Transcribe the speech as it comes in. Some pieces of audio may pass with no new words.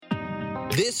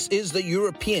This is the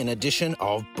European edition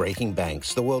of Breaking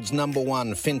Banks, the world's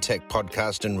 #1 fintech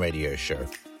podcast and radio show.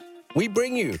 We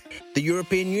bring you the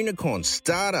European unicorns,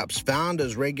 startups,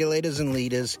 founders, regulators, and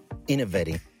leaders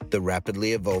innovating the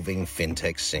rapidly evolving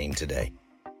fintech scene today.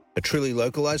 A truly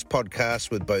localized podcast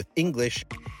with both English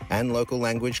and local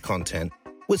language content,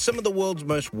 with some of the world's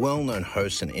most well-known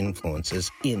hosts and influencers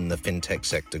in the fintech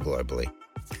sector globally.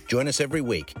 Join us every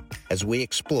week as we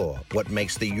explore what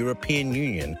makes the European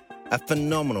Union a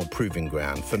phenomenal proving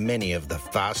ground for many of the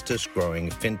fastest growing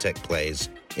fintech players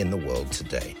in the world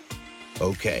today.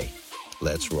 Okay,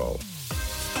 let's roll.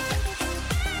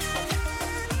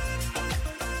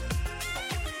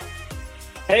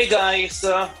 Hey guys,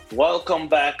 welcome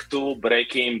back to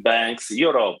Breaking Banks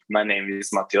Europe. My name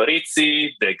is Matteo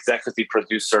Rizzi, the executive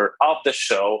producer of the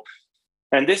show.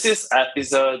 And this is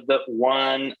episode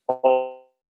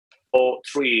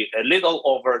 103, a little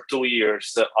over 2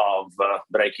 years of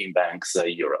Breaking Banks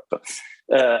Europe.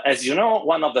 As you know,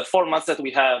 one of the formats that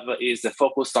we have is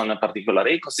focused on a particular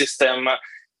ecosystem.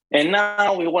 And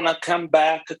now we want to come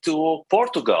back to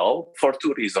Portugal for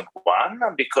two reasons. One,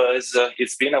 because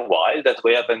it's been a while that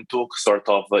we haven't took sort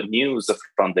of news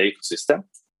from the ecosystem,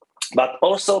 but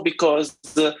also because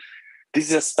this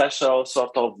is a special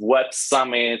sort of web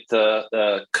summit,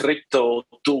 crypto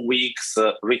 2 weeks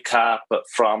recap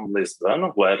from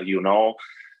Lisbon, where, you know,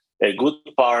 a good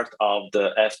part of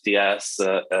the FTS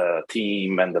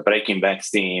team and the Breaking Banks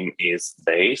team is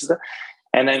based.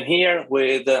 And I'm here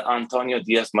with Antonio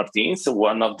Dias Martins,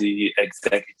 one of the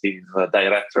executive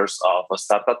directors of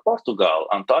Startup Portugal.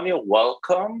 Antonio,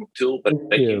 welcome to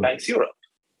Breaking Banks Europe.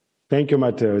 Thank you,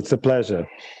 Matteo. It's a pleasure.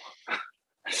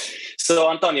 So,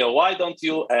 Antonio, why don't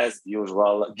you, as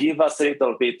usual, give us a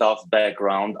little bit of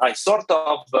background? I sort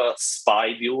of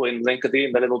spied you in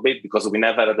LinkedIn a little bit because we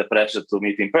never had the pressure to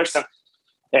meet in person.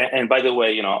 And by the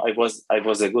way, you know, I was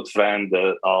a good friend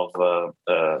of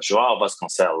João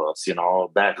Vasconcelos. You know,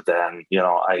 back then, you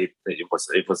know, it was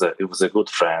a good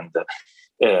friend,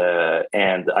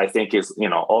 and I think it's, you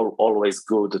know, always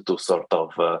good to sort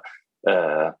of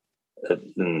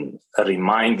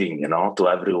reminding, you know, to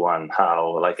everyone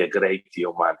how like a great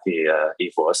human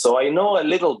he was. So I know a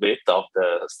little bit of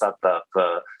the startup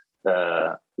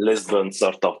Lisbon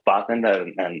sort of pattern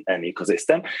and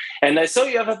ecosystem. And I saw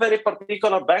you have a very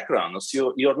particular background.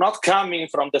 So you're not coming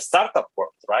from the startup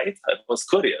world, right? I was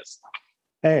curious.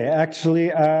 Hey,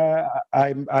 actually,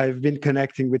 I've been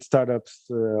connecting with startups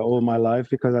all my life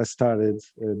because I started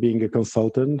being a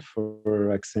consultant for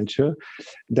Accenture,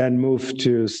 then moved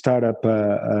to start up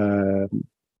a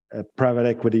private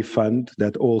equity fund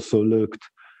that also looked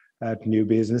at new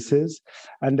businesses,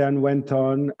 and then went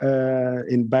on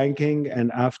in banking.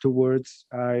 And afterwards,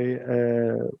 I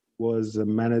was a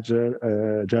manager,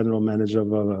 general manager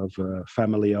of a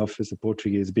family office, a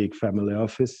Portuguese big family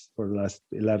office for the last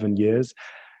 11 years,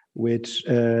 which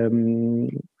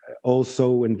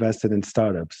also invested in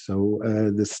startups. So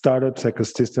the startups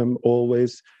ecosystem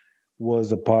always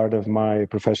was a part of my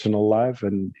professional life,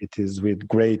 and it is with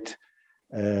great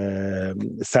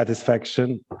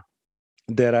satisfaction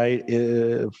that I,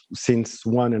 since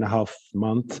 1.5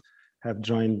 months, have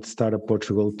joined Startup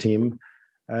Portugal team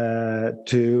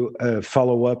to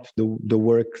follow up the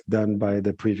work done by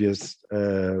the previous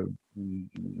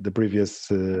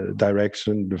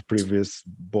direction, the previous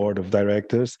board of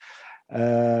directors.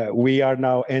 We are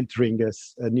now entering a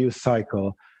new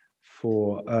cycle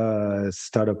for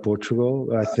Startup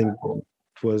Portugal. I think it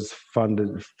was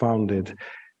founded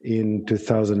in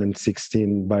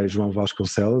 2016 by João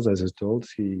Vasconcelos, as I told.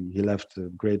 He left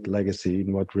a great legacy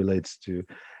in what relates to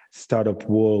startup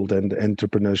world and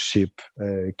entrepreneurship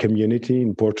community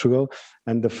in Portugal.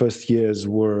 And the first years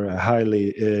were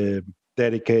highly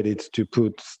dedicated to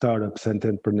put startups and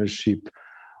entrepreneurship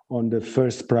on the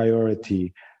first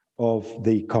priority of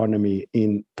the economy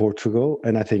in Portugal.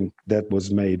 And I think that was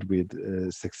made with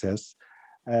success.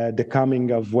 The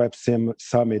coming of Web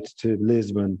Summit to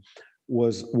Lisbon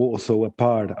was also a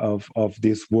part of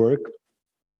this work.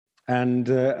 And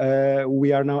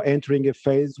we are now entering a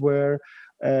phase where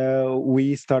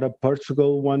we, Startup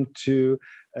Portugal, want to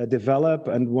develop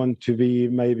and want to be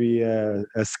maybe a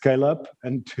scale-up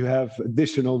and to have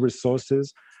additional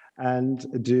resources and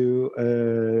do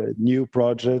new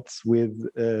projects with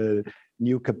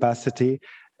new capacity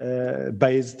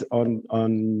based on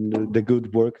the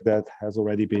good work that has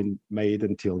already been made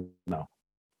until now.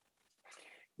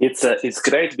 It's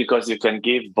great because you can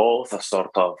give both a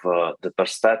sort of the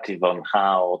perspective on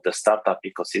how the startup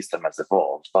ecosystem has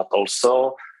evolved, but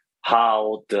also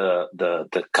how the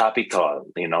capital,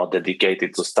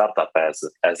 dedicated to startup has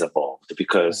evolved.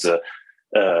 Because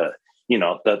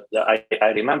that I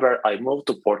remember I moved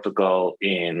to Portugal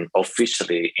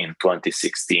officially in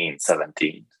 2016,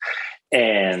 17.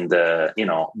 And,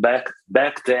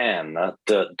 back then,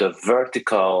 the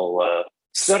vertical,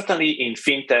 certainly in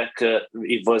fintech,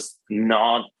 it was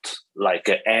not like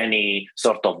any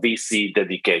sort of VC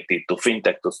dedicated to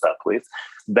fintech to start with.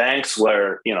 Banks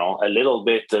were, a little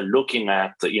bit looking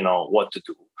at, what to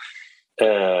do.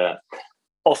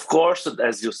 Of course,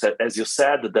 as you said,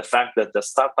 the fact that the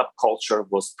startup culture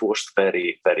was pushed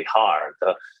very, very hard.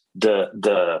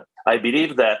 I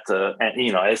believe that,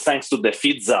 thanks to the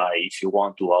Fidzai, if you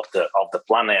want to, of the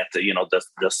planet, the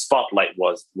spotlight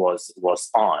was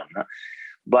on.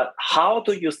 But how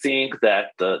do you think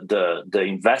that the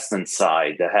investment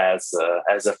side has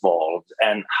evolved,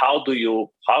 and how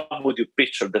would you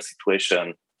picture the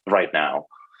situation right now?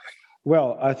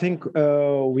 Well, I think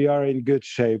we are in good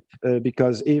shape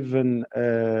because even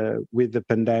with the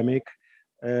pandemic,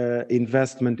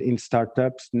 investment in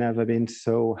startups never been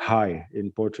so high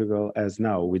in Portugal as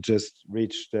now. We just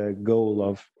reached a goal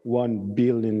of $1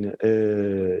 billion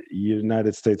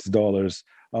United States dollars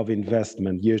of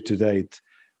investment year to date,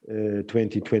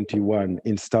 2021,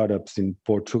 in startups in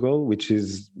Portugal, which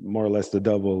is more or less the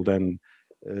double than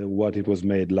what it was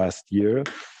made last year.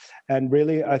 And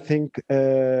really, I think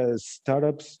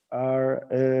startups are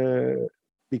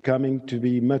becoming to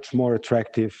be much more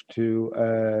attractive to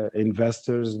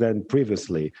investors than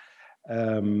previously.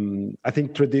 I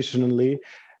think traditionally,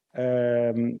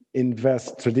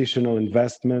 traditional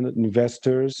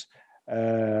investors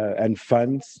and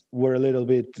funds were a little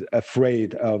bit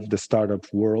afraid of the startup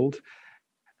world,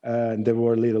 and they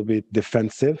were a little bit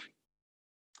defensive.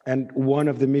 And one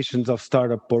of the missions of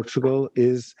Startup Portugal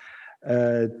is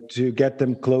to get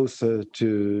them closer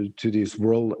to this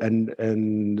world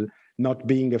and not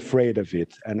being afraid of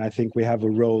it. And I think we have a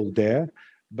role there,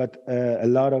 but a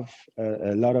lot of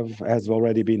has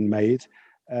already been made,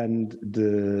 and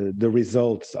the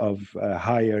results of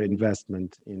higher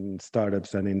investment in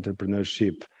startups and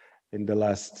entrepreneurship in the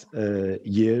last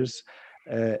years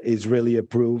is really a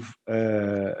proof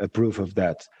of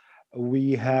that.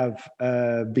 We have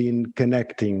been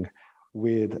connecting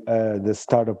with the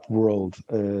startup world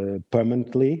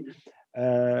permanently.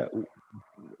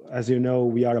 As you know,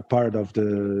 we are a part of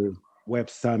the Web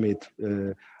Summit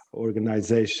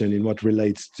organization in what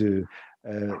relates to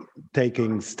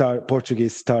taking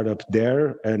Portuguese startup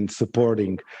there and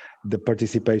supporting the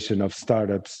participation of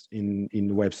startups in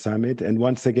Web Summit. And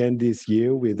once again this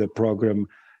year, with the program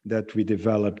that we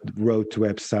developed, Road to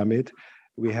Web Summit,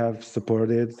 we have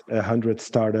supported 100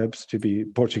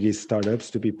 Portuguese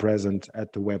startups to be present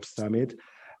at the Web Summit.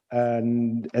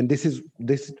 And this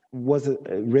was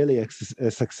really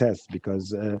a success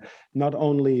because not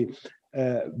only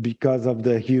because of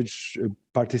the huge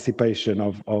participation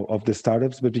of the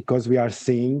startups, but because we are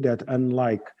seeing that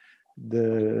unlike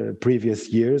the previous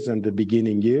years and the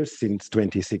beginning years since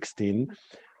 2016,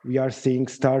 we are seeing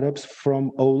startups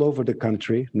from all over the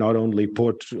country, not only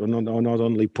Porto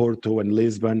and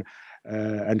Lisbon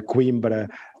and Coimbra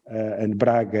and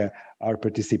Braga are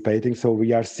participating. So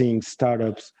we are seeing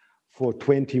startups for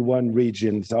 21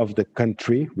 regions of the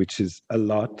country, which is a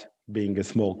lot, being a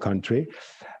small country.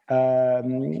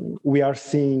 We are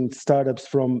seeing startups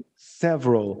from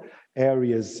several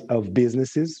areas of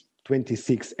businesses,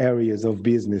 26 areas of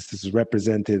businesses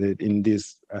represented in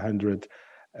these 100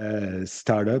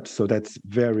 startups. So that's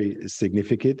very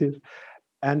significant.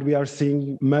 And we are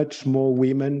seeing much more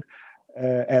women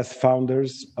as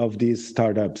founders of these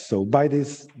startups. So by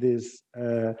this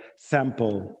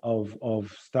sample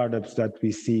of startups that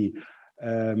we see,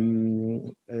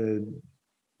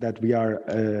 that we are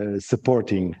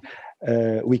supporting,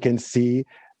 we can see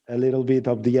a little bit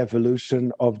of the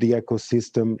evolution of the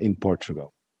ecosystem in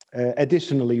Portugal.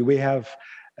 Additionally, we have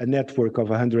a network of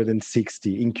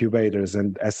 160 incubators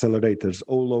and accelerators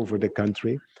all over the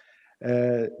country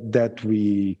that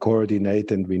we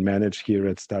coordinate and we manage here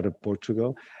at Startup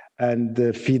Portugal. And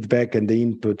the feedback and the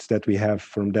inputs that we have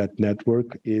from that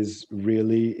network is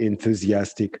really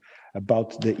enthusiastic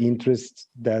about the interest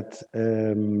that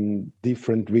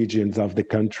different regions of the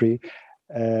country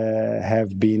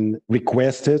have been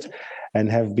requested and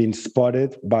have been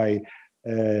spotted by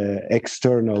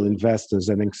external investors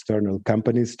and external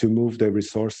companies to move their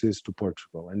resources to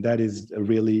Portugal. And that is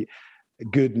really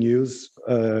good news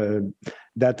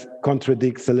that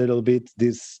contradicts a little bit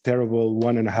this terrible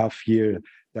 1.5 year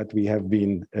that we have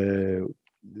been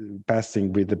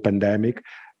passing with the pandemic,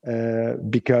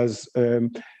 because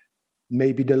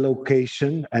maybe the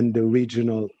location and the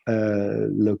regional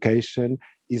location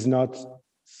is not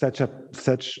such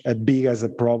a big as a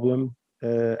problem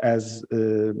as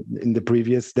in the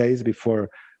previous days before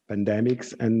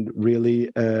pandemics, and really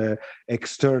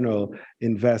external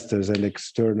investors and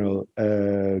external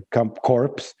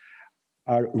corps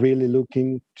are really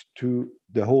looking to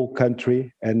the whole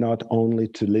country and not only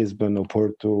to Lisbon or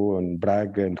Porto and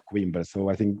Braga and Coimbra. So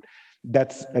I think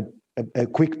that's a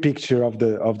quick picture of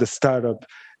the startup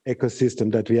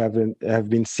ecosystem that we have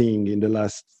been seeing in the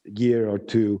last year or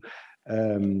two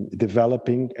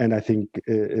developing, and I think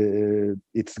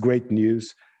it's great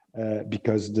news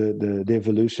because the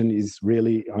evolution is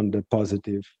really on the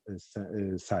positive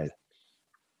side.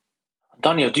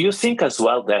 Antonio, do you think as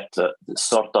well that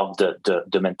sort of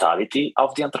the mentality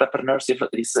of the entrepreneurs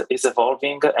is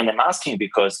evolving? And I'm asking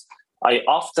because I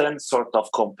often sort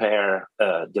of compare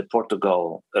the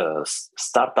Portugal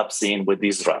startup scene with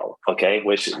Israel, okay?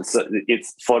 Which is,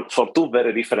 it's for two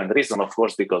very different reasons, of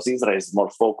course, because Israel is more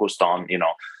focused on,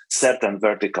 certain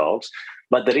verticals.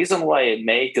 But the reason why I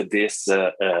make this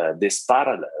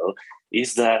parallel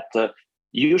is that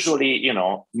usually,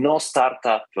 no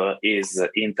startup is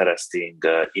interesting,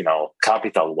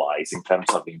 capital-wise in terms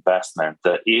of investment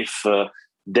if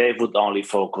they would only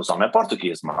focus on a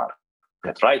Portuguese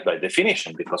market, right? By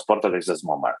definition, because Portugal is a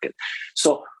small market.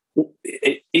 So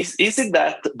is it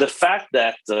that the fact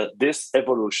that this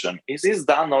evolution is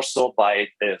done also by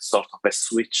a sort of a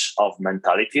switch of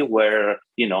mentality where,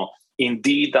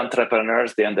 indeed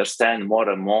entrepreneurs, they understand more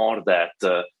and more that,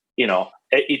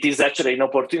 it is actually an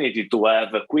opportunity to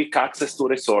have a quick access to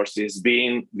resources,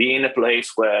 being a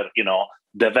place where,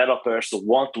 developers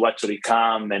want to actually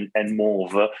come and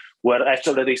move, where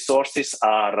actually resources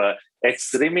are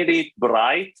extremely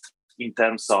bright in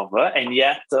terms of, and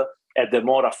yet at the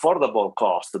more affordable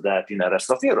cost that in the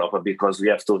rest of Europe, because we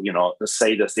have to,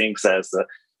 say the things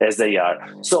as they are.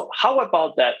 So how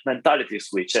about that mentality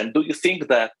switch? And do you think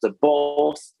that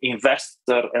both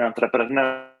investor and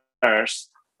entrepreneurs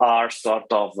are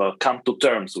sort of come to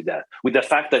terms with that, with the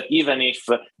fact that even if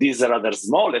these are rather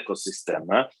small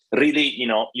ecosystem, really,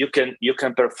 you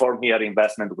can perform here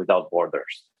investment without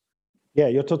borders? Yeah,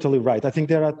 you're totally right. I think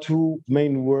there are two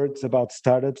main words about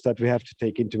startups that we have to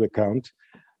take into account,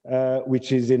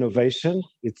 which is innovation.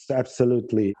 It's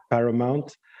absolutely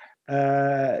paramount,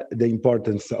 the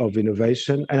importance of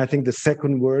innovation. And I think the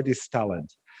second word is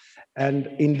talent. And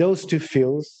in those two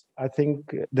fields, I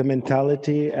think the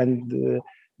mentality and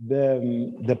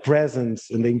the presence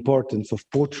and the importance of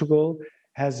Portugal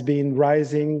has been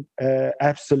rising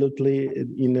absolutely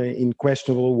in an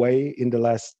unquestionable way in the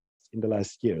last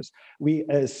years. We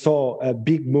saw a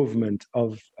big movement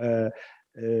of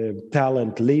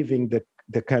talent leaving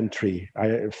the country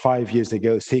 5 years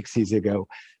ago, 6 years ago,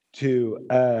 to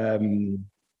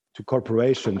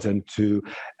corporations and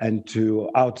to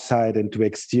outside and to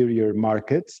exterior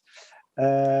markets.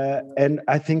 And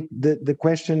I think the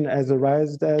question has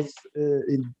arisen as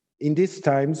in these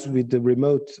times with the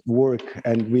remote work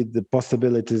and with the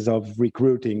possibilities of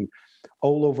recruiting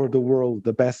all over the world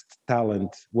the best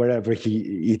talent wherever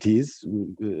it is.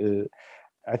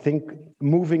 I think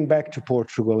moving back to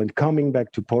Portugal and coming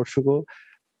back to Portugal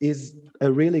is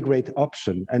a really great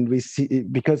option. And we see,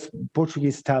 because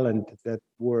Portuguese talent that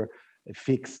were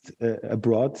fixed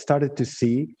abroad started to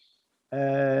see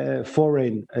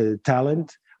foreign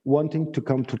talent wanting to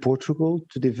come to Portugal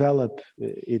to develop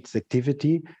its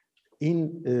activity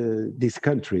in this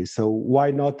country. So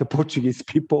why not the Portuguese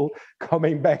people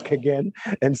coming back again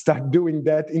and start doing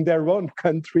that in their own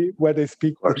country where they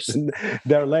speak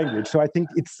their language? So I think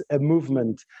it's a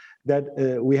movement that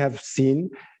we have seen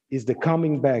is the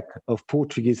coming back of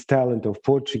Portuguese talent, of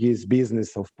Portuguese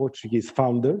business, of Portuguese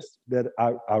founders that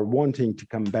are wanting to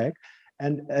come back,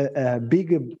 and a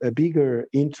bigger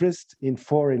interest in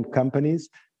foreign companies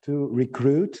to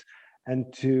recruit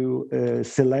and to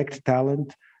select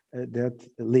talent that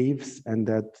lives and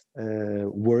that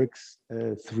works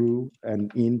through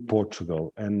and in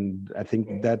Portugal. And I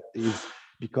think that is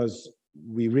because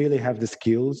we really have the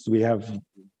skills, we have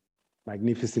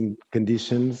magnificent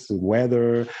conditions,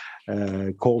 weather,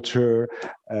 culture,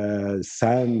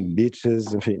 sun,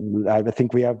 beaches. I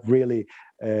think we have really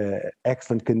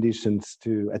excellent conditions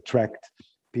to attract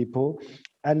people.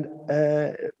 And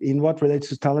in what relates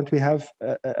to talent, we have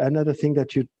another thing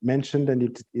that you mentioned, and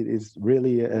it is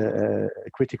really a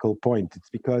critical point.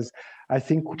 It's because I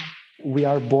think we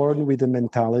are born with a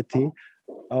mentality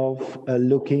of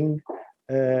looking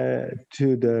to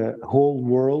the whole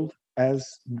world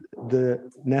as the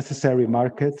necessary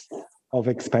market of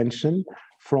expansion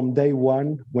from day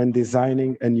one when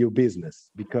designing a new business,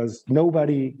 because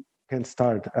nobody can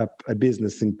start up a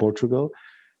business in Portugal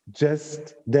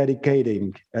just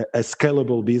dedicating a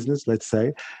scalable business, let's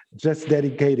say, just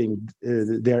dedicating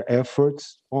their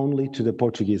efforts only to the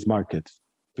Portuguese market,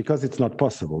 because it's not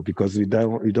possible, because we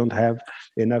don't have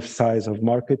enough size of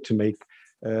market to make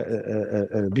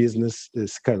a business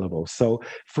scalable. So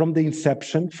from the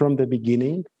inception, from the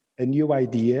beginning, a new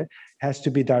idea has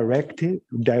to be directed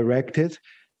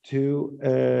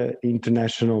to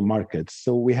international markets.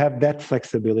 So we have that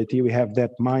flexibility, we have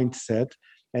that mindset,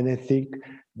 and I think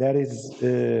that is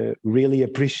really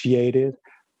appreciated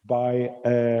by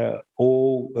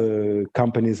all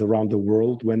companies around the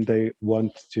world when they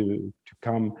want to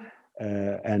come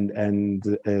and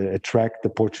attract the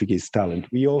Portuguese talent.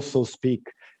 We also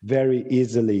speak very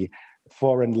easily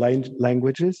foreign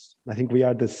languages. I think we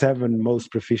are the 7th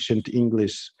most proficient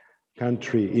English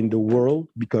country in the world,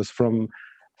 because from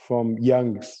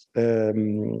youngsters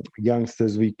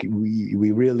we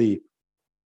really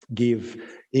give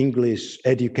English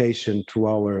education to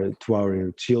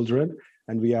our children,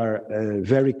 and we are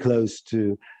very close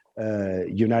to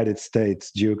United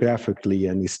States geographically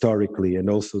and historically, and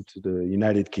also to the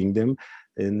United Kingdom,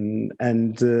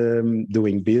 and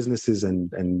doing businesses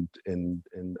and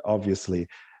obviously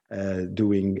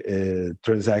doing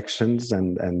transactions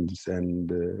and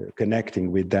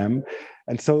connecting with them.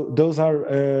 And so those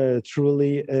are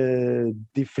truly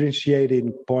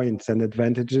differentiating points and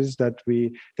advantages that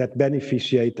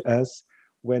beneficiate us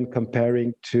when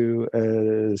comparing to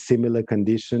similar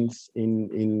conditions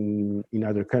in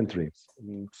other countries.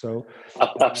 So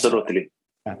absolutely.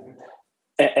 Yeah.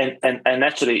 And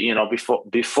actually,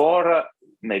 before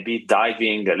maybe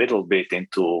diving a little bit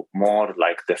into more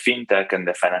like the fintech and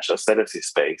the financial services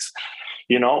space,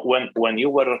 when you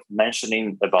were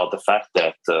mentioning about the fact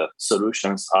that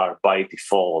solutions are by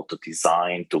default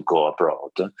designed to go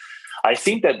abroad, I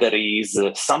think that there is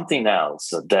something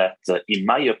else that, in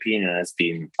my opinion,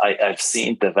 I've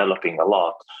seen developing a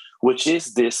lot, which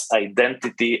is this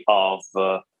identity of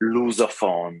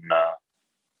Lusophone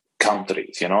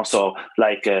countries. So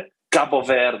like Cabo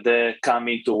Verde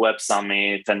coming to Web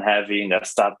Summit and having a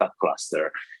startup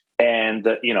cluster, and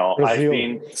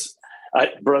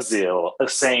Brazil,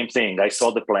 same thing. I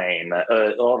saw the plane,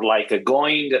 or like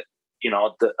going.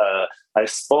 I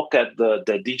spoke at the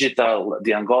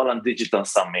Angolan Digital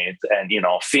Summit, and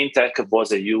fintech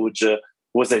was a huge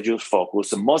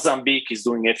focus. Mozambique is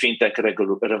doing a fintech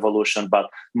revolution, but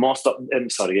a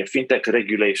fintech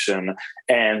regulation,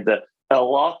 and a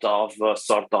lot of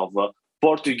sort of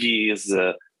Portuguese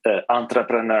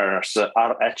entrepreneurs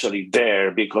are actually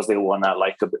there because they want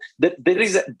to there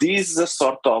is this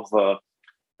sort of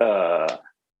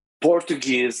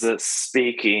Portuguese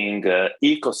speaking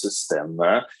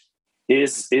ecosystem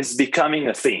is becoming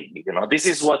a thing. This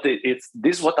is what this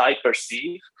is what I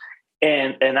perceive,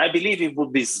 and I believe it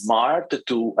would be smart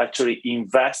to actually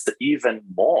invest even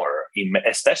more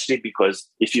especially because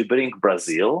if you bring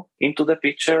Brazil into the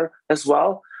picture as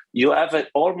well, you have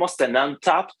almost an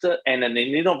untapped and an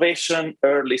innovation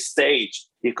early stage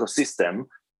ecosystem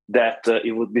that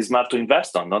it would be smart to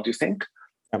invest on, don't you think?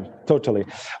 Totally.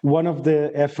 One of the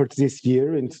efforts this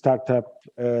year in Startup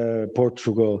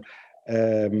Portugal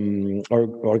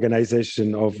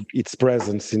organization of its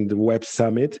presence in the Web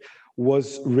Summit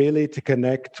was really to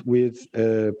connect with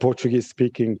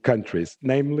Portuguese-speaking countries,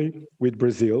 namely with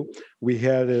Brazil. We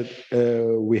had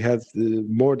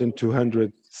more than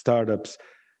 200 startups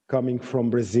coming from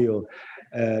Brazil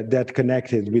that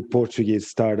connected with Portuguese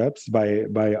startups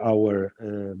by our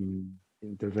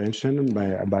intervention,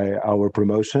 by our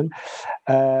promotion,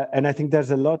 and I think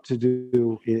there's a lot to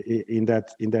do in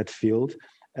that field.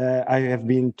 I have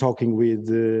been talking with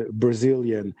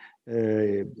Brazilian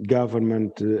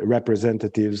government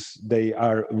representatives. They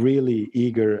are really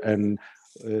eager and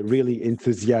really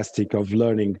enthusiastic of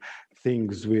learning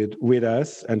things with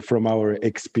us and from our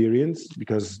experience,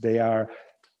 because they are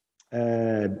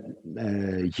a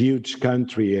huge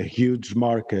country, a huge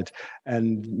market,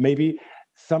 and maybe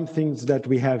some things that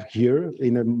we have here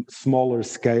in a smaller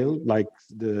scale, like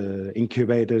the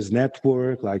incubators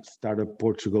network, like Startup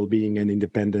Portugal being an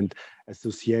independent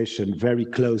association, very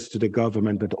close to the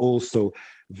government, but also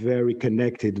very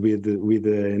connected with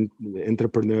the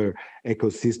entrepreneur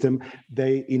ecosystem.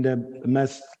 They, in a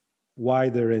much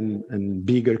wider and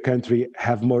bigger country,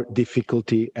 have more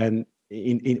difficulty in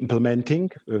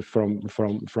implementing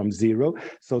from zero.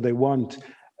 So they want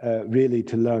really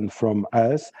to learn from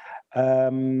us.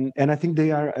 And I think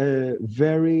they are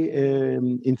very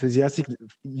enthusiastic.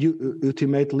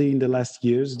 Ultimately, in the last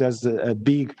years, there's a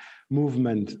big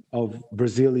movement of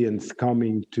Brazilians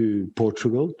coming to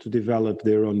Portugal to develop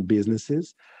their own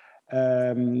businesses.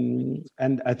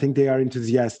 And I think they are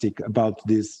enthusiastic about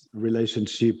this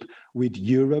relationship with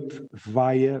Europe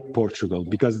via Portugal,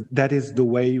 because that is the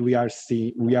way we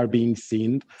are being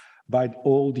seen by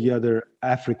all the other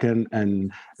African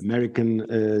and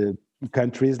American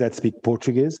countries that speak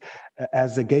Portuguese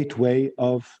as a gateway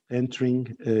of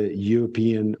entering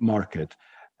European market.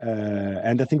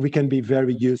 And I think we can be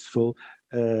very useful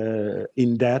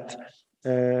in that.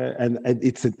 And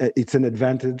it's an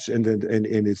advantage, and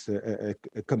it's a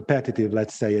competitive,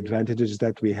 let's say, advantage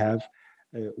that we have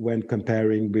when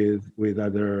comparing with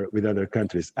other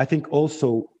countries. I think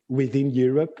also within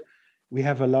Europe, we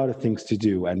have a lot of things to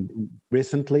do. And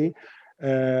recently,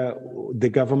 the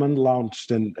government launched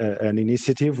an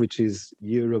initiative, which is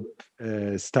Europe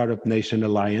Startup Nation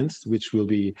Alliance, which will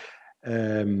be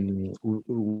the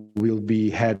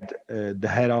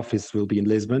head office will be in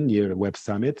Lisbon near Web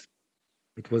Summit.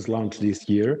 It was launched this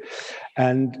year,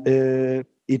 and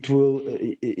it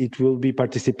will be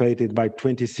participated by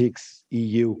 26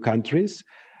 EU countries,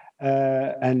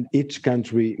 and each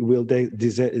country will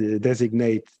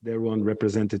designate their own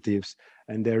representatives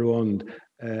and their own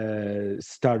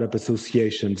startup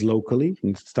associations locally.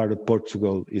 And Startup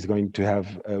Portugal is going to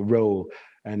have a role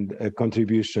and a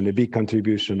big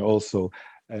contribution also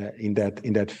in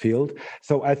that field.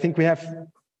 So I think we have,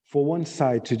 for one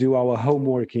side, to do our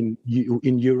homework in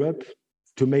Europe,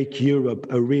 to make Europe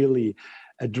a really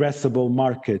addressable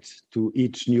market to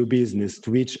each new business,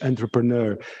 to each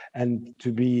entrepreneur, and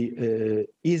to be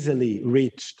easily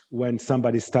reached when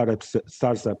somebody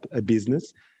starts up a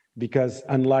business. Because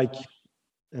unlike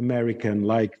America,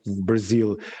 like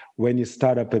Brazil, when you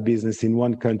start up a business in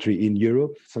one country in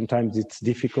Europe, sometimes it's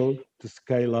difficult to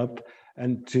scale up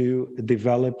and to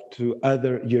develop to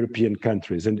other European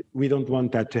countries. And we don't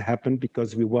want that to happen,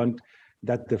 because we want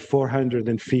that the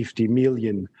 450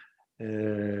 million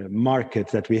market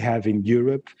that we have in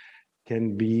Europe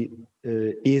can be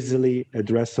easily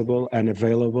addressable and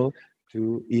available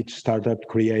to each startup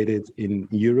created in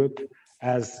Europe,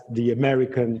 as the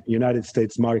United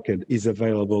States market is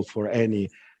available for any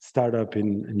startup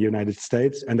in the United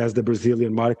States, and as the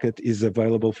Brazilian market is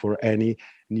available for any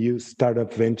new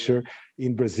startup venture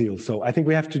in Brazil. So I think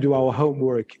we have to do our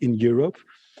homework in Europe,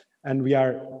 and we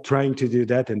are trying to do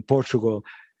that. And Portugal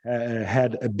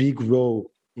had a big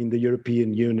role in the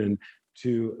European Union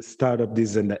to start up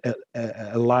this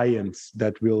alliance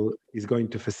that is going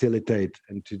to facilitate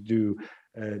and to do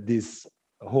this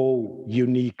whole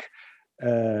unique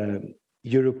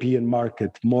European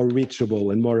market more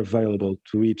reachable and more available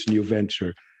to each new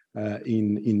venture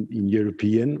in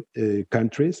European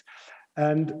countries.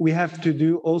 And we have to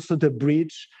do also the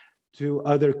bridge to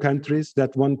other countries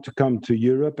that want to come to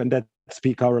Europe and that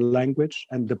speak our language.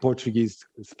 And the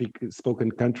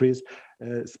Portuguese-spoken countries,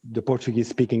 the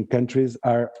Portuguese-speaking countries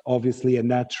are obviously a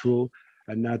natural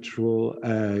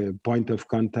point of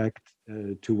contact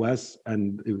to us.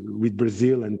 And with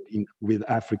Brazil and with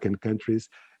African countries,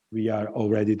 we are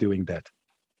already doing that.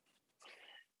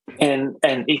 And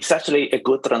it's actually a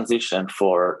good transition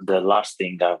for the last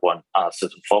thing I want us to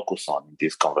focus on in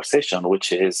this conversation,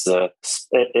 which is a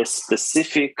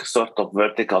specific sort of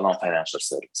vertical on financial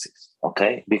services.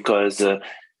 Okay, because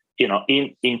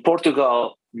in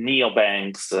Portugal,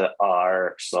 neobanks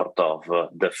are sort of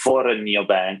the foreign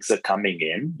neobanks coming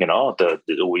in.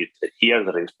 Here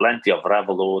there is plenty of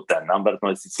Revolut and number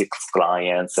 26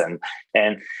 clients,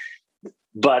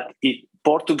 but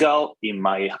Portugal, in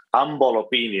my humble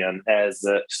opinion, as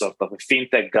a sort of a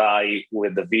fintech guy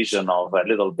with the vision of a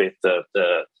little bit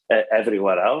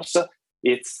everywhere else,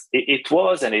 it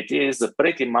was and it is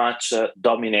pretty much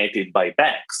dominated by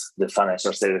banks, the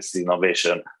financial services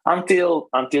innovation, until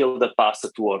the past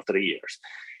 2 or 3 years.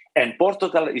 And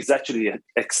Portugal is actually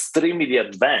extremely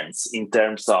advanced in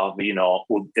terms of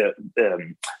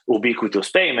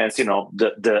ubiquitous payments.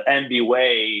 The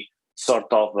MBWay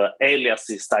sort of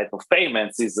aliases type of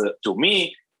payments is to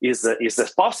me is a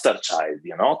poster child,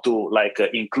 to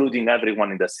including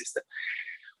everyone in the system.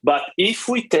 But if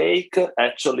we take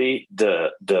actually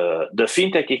the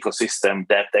fintech ecosystem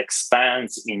that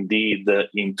expands indeed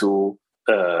into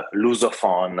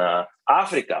Lusophone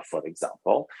Africa, for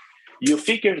example, you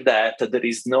figure that there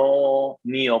is no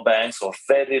neobanks or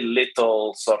very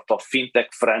little sort of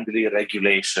fintech-friendly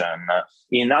regulation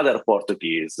in other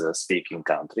Portuguese-speaking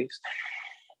countries.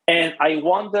 And I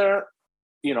wonder,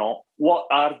 what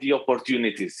are the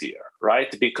opportunities here,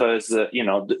 right? Because,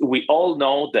 we all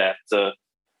know that, the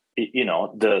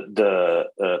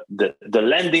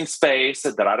lending space,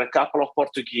 there are a couple of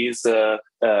Portuguese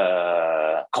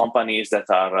companies that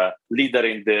are leader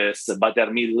in this, but they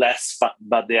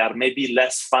are maybe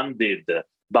less funded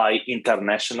by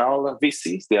international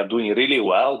VCs. They are doing really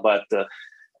well, but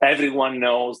everyone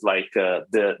knows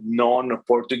the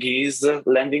non-Portuguese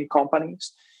lending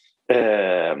companies.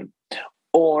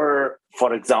 Or,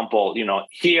 for example,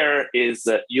 here is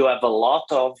you have a lot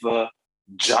of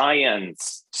giant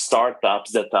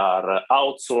startups that are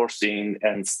outsourcing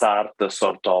and start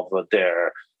sort of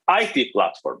their IT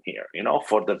platform here,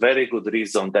 for the very good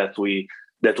reason that we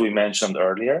mentioned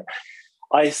earlier.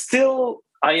 I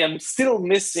am still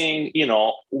missing,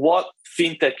 what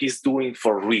fintech is doing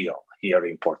for real here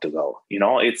in Portugal.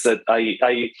 It's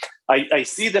I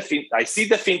see the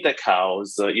fintech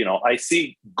house. I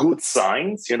see good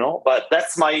signs. But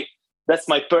that's my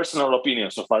personal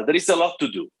opinion so far. There is a lot to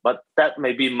do, but that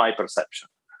may be my perception.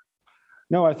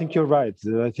 No, I think you're right.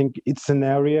 I think it's an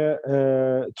area,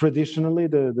 traditionally,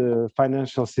 the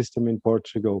financial system in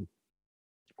Portugal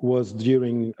was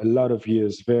during a lot of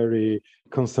years very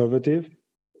conservative.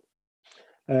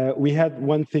 We had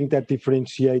one thing that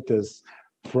differentiates us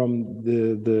from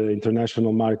the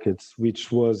international markets,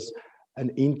 which was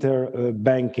an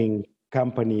interbanking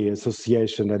company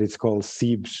association that is called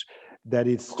SIBS, that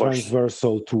is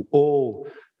transversal to all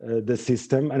the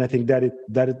system, and I think that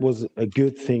it was a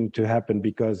good thing to happen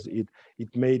because it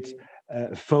made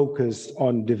focus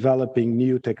on developing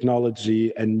new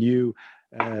technology and new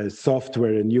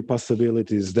software and new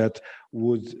possibilities that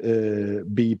would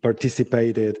be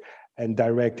participated and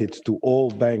directed to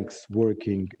all banks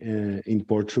working in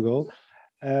Portugal.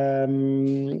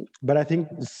 But I think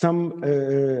some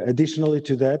additionally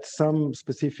to that, some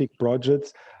specific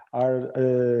projects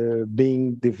are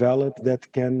being developed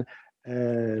that can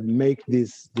make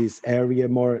this area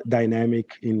more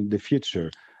dynamic in the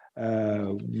future.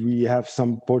 We have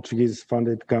some Portuguese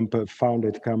founded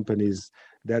companies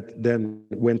that then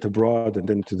went abroad and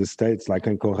then to the States, like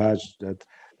Encourage, that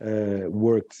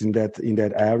works in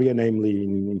that area, namely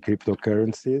in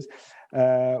cryptocurrencies.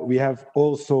 We have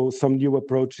also some new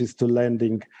approaches to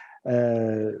lending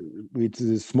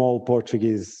with small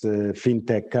Portuguese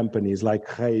fintech companies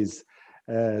like Reis,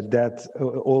 that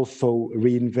also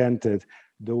reinvented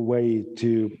the way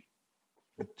to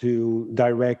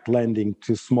direct lending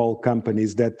to small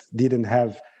companies that didn't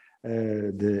have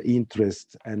the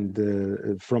interest and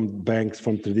from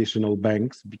traditional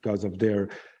banks because of their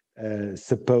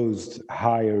supposed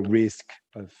higher risk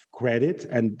of credit.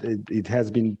 And it has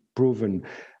been proven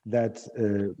that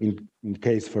in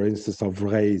case, for instance, of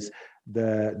Reis,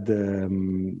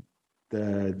 the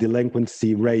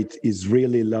delinquency rate is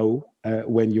really low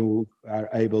when you are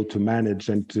able to manage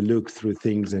and to look through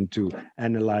things and to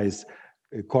analyze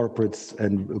corporates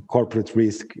and corporate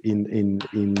risk in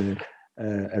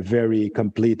a very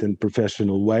complete and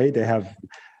professional way. They have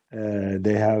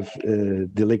a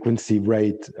delinquency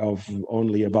rate of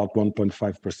only about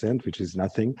 1.5%, which is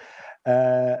nothing.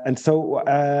 And so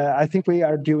I think we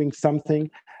are doing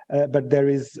something, but there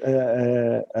is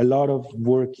a lot of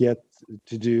work yet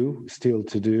still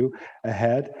to do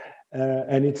ahead.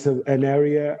 And it's an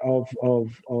area of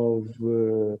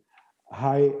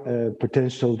high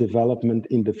potential development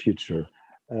in the future.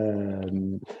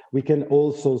 We can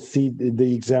also see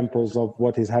the examples of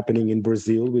what is happening in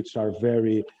Brazil, which are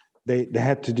very. They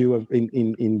had to do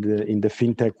in the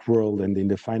fintech world and in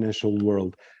the financial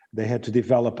world. They had to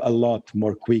develop a lot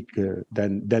more quick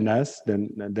than us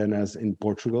in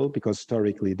Portugal, because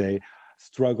historically they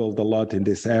struggled a lot in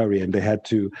this area and they had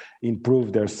to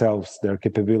improve their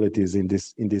capabilities in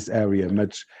this area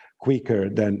much quicker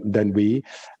than we.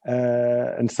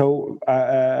 And so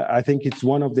I think it's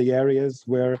one of the areas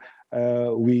where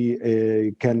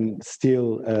we can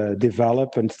still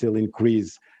develop and still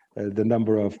increase the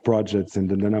number of projects and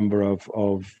the number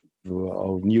of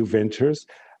new ventures.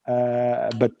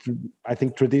 But I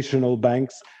think traditional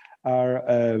banks are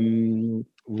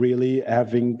really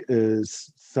having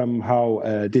somehow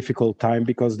a difficult time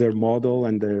because their model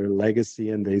and their legacy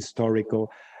and the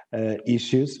historical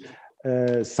issues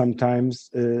sometimes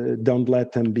don't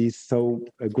let them be so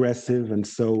aggressive and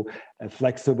so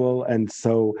flexible and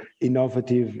so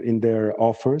innovative in their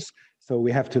offers. So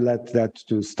we have to let that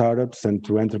to startups and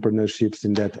to entrepreneurships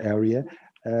in that area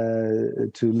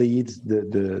to lead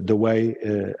the way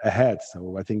ahead.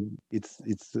 So I think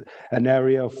it's an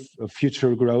area of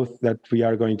future growth that we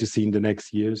are going to see in the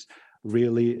next years,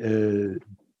 really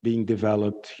being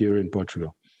developed here in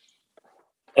Portugal.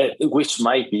 Which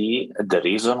might be the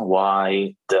reason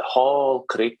why the whole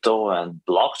crypto and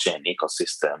blockchain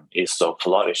ecosystem is so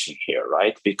flourishing here,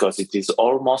 right? Because it is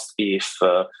almost if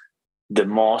the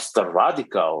most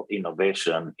radical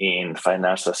innovation in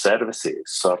financial services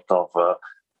sort of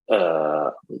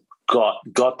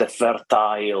got a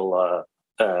fertile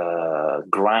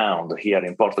ground here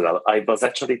in Portugal. I was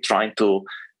actually trying to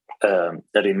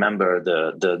remember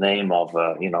the name of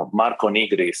Marco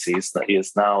Nigris.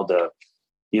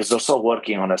 He's also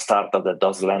working on a startup that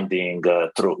does lending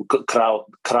through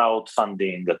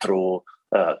crowdfunding through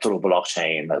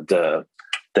blockchain.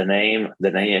 The name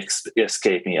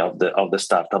escaped me of the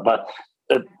startup, but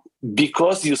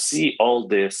because you see all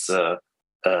this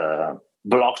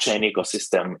blockchain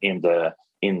ecosystem in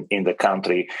the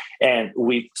country, and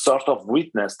we sort of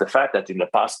witnessed the fact that in the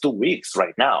past 2 weeks,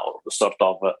 right now, sort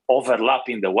of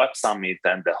overlapping the Web Summit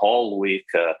and the whole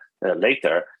week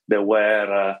later, there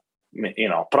were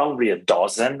probably a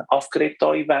dozen of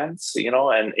crypto events,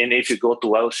 and if you go to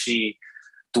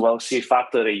LC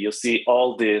Factory, you see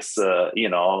all these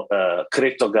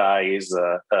crypto guys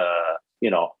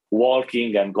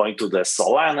walking and going to the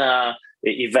Solana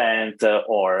event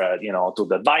or to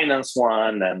the Binance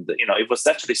one, and it was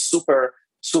actually super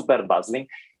bustling.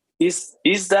 Is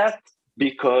that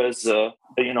because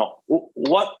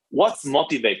what's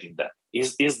motivating that?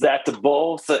 Is that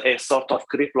both a sort of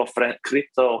crypto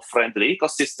friendly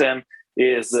ecosystem?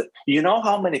 Is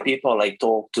how many people I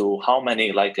talk to, how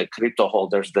many crypto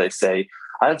holders, they say,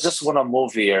 I just want to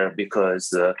move here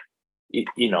because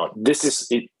this is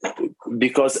it,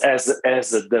 because as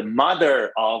the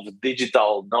mother of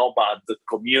digital nomad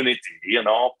community,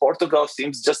 Portugal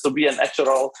seems just to be a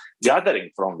natural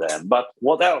gathering from them. But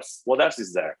what else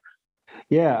is there?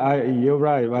 Yeah, you're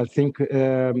right. I think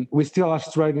we still are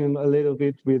struggling a little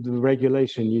bit with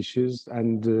regulation issues,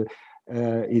 and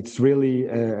it's really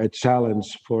a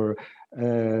challenge for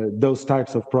those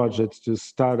types of projects to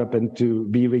start up and to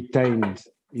be retained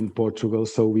in Portugal.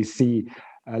 So we see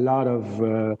a lot of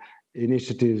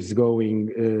initiatives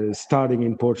starting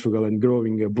in Portugal and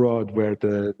growing abroad, where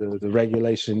the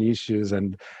regulation issues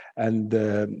and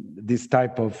this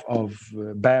type of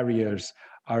barriers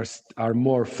are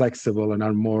more flexible and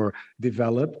are more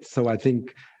developed. So I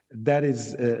think that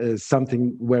is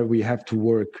something where we have to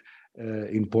work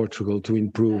in Portugal to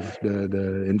improve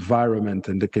the environment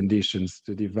and the conditions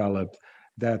to develop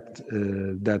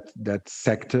that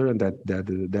sector and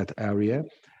that area.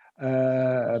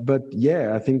 But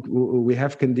yeah, I think we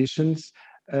have conditions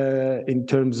in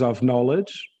terms of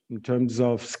knowledge, in terms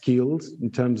of skills,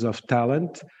 in terms of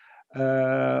talent.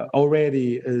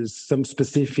 Already some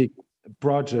specific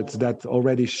projects that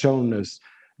already shown us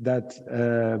that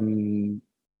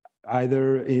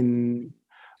either in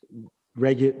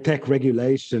tech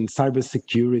regulation,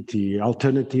 cybersecurity,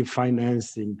 alternative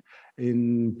financing,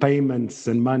 in payments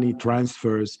and money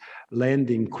transfers,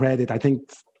 lending, credit. I think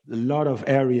a lot of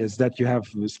areas that you have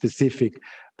specific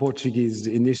Portuguese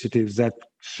initiatives that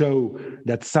show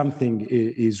that something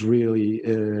is really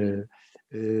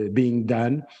being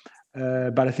done.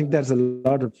 But I think there's a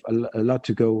lot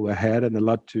to go ahead and a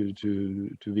lot to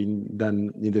be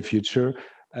done in the future.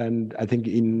 And I think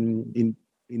in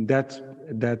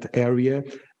that area,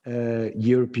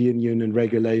 European Union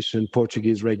regulation,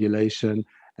 Portuguese regulation,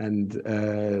 and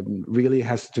really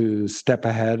has to step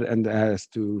ahead and has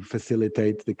to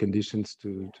facilitate the conditions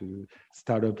to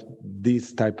start up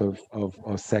this type of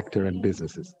sector and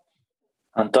businesses.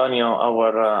 Antonio,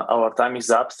 our time is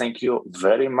up. Thank you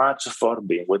very much for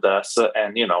being with us.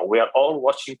 And, we are all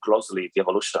watching closely the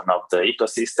evolution of the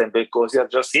ecosystem because you're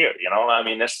just here,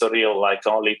 Estoril, like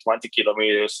only 20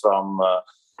 kilometers from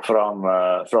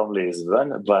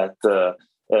Lisbon. But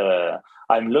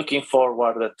I'm looking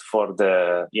forward for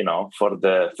the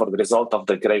result of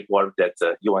the great work that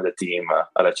you and the team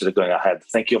are actually going ahead.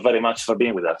 Thank you very much for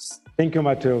being with us. Thank you,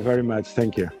 Matteo, very much.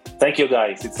 Thank you. Thank you,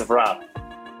 guys. It's a wrap.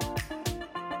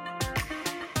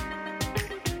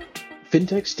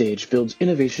 FinTech Stage builds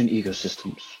innovation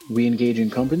ecosystems. We engage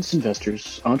incumbents,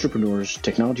 investors, entrepreneurs,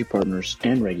 technology partners,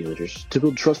 and regulators to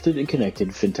build trusted and connected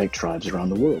FinTech tribes around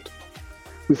the world.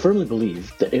 We firmly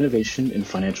believe that innovation in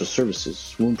financial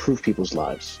services will improve people's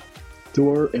lives. Through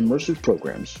our immersive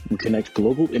programs, we connect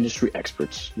global industry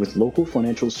experts with local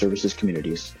financial services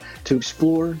communities to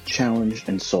explore, challenge,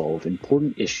 and solve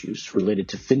important issues related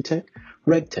to FinTech,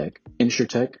 RegTech,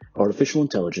 InsurTech, artificial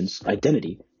intelligence,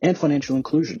 identity, and financial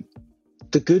inclusion.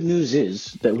 The good news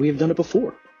is that we have done it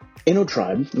before.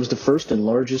 InnoTribe was the first and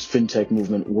largest FinTech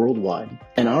movement worldwide,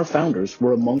 and our founders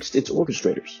were amongst its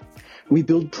orchestrators. We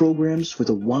build programs with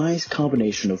a wise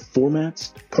combination of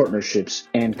formats, partnerships,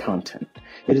 and content.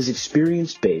 It is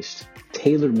experience-based,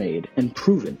 tailor-made, and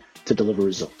proven to deliver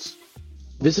results.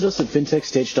 Visit us at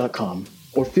fintechstage.com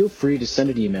or feel free to send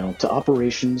an email to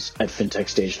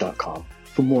operations@fintechstage.com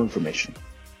for more information.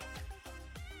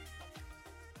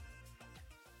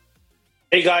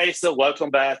 Hey guys, welcome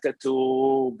back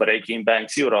to Breaking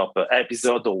Banks Europe,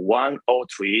 episode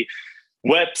 103,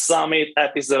 Web Summit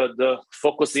episode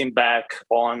focusing back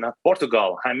on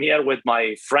Portugal. I'm here with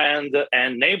my friend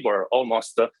and neighbor,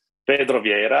 almost, Pedro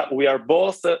Vieira. We are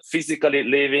both physically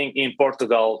living in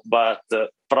Portugal, but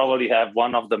probably have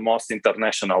one of the most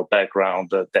international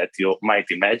background that you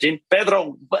might imagine.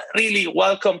 Pedro, really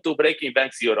welcome to Breaking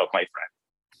Banks Europe, my friend.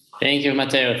 Thank you,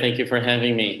 Matteo. Thank you for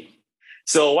having me.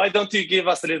 So why don't you give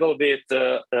us a little bit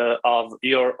of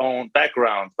your own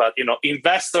background? But,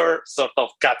 investor sort of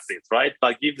cuts it, right?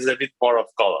 But gives a bit more of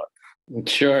color.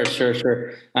 Sure.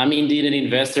 I'm indeed an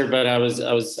investor, but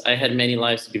I had many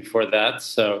lives before that.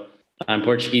 So I'm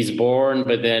Portuguese born,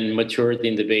 but then matured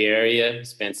in the Bay Area.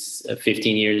 Spent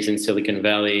 15 years in Silicon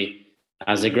Valley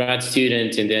as a grad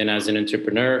student, and then as an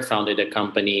entrepreneur, founded a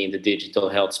company in the digital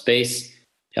health space,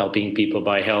 helping people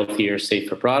buy healthier,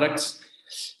 safer products.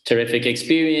 Terrific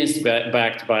experience,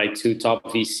 backed by 2 top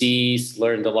VCs,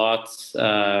 learned a lot.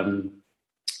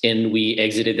 And we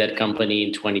exited that company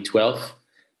in 2012.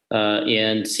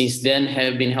 And since then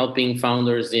have been helping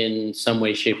founders in some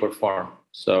way, shape, or form.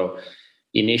 So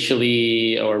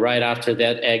initially, or right after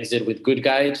that exit with Good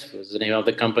Guide, was the name of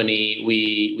the company,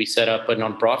 we set up a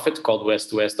nonprofit called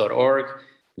west2west.org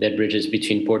that bridges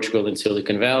between Portugal and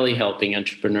Silicon Valley, helping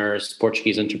entrepreneurs,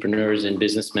 Portuguese entrepreneurs and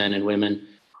businessmen and women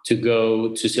to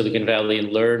go to Silicon Valley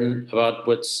and learn about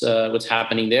what's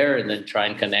happening there, and then try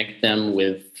and connect them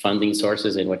with funding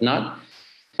sources and whatnot.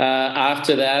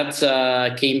 After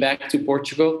that, came back to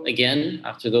Portugal again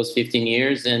after those 15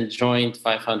 years and joined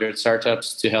 500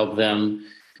 startups to help them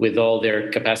with all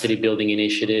their capacity building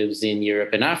initiatives in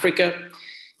Europe and Africa.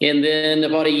 And then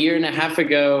about a year and a half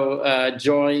ago,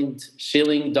 joined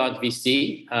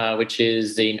Shilling.vc, which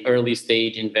is an early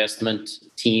stage investment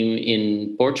team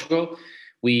in Portugal.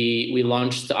 We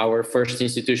launched our first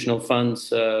institutional fund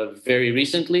very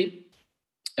recently.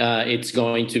 It's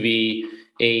going to be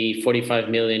a 45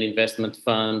 million investment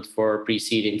fund for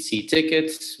pre-seed and seed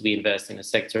tickets. We invest in a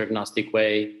sector agnostic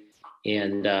way,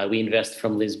 and we invest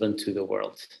from Lisbon to the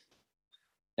world.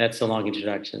 That's a long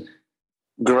introduction.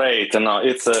 Great. No,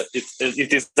 it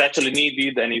is actually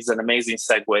needed, and it's an amazing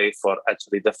segue for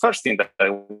actually the first thing that I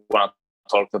want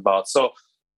to talk about. So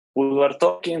we were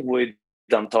talking with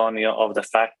Antonio of the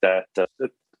fact that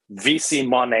VC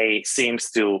money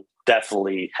seems to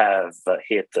definitely have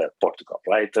hit Portugal,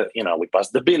 right? We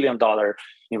passed the $1 billion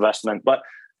investment, but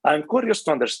I'm curious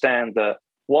to understand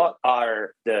what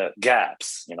are the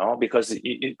gaps, because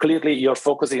clearly you're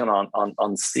focusing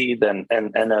on seed and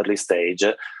early stage.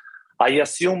 I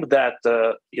assume that,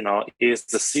 is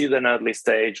the seed and early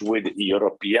stage with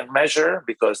European measure,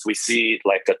 because we see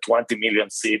like a 20 million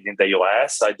seed in the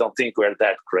US. I don't think we're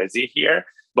that crazy here,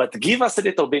 but give us a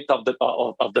little bit of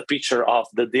the picture of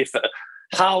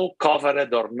how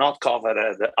covered or not covered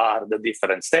are the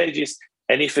different stages.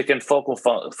 And if we can focus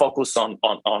on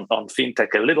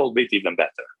fintech a little bit, even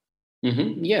better.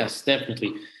 Mm-hmm. Yes,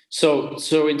 definitely. So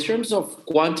in terms of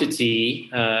quantity,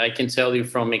 I can tell you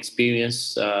from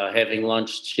experience, having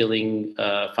launched Shilling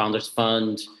Founders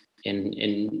Fund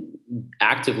and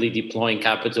actively deploying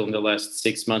capital in the last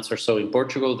 6 months or so in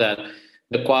Portugal, that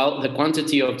the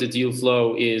quantity of the deal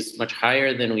flow is much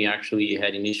higher than we actually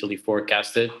had initially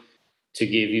forecasted. To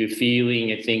give you a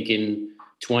feeling, I think in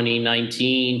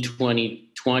 2019,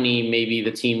 2020, maybe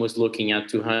the team was looking at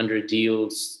 200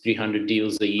 deals, 300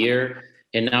 deals a year.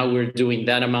 And now we're doing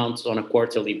that amount on a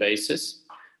quarterly basis.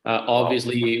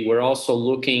 Obviously, we're also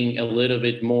looking a little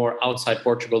bit more outside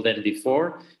Portugal than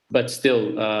before, but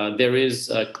still, there is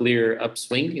a clear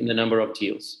upswing in the number of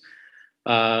deals.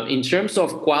 In terms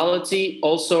of quality,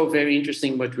 also very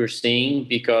interesting what we're seeing,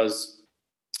 because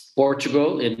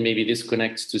Portugal, and maybe this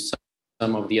connects to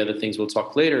some of the other things we'll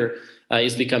talk later,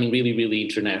 is becoming really, really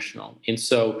international. And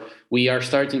so we are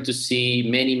starting to see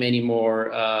many, many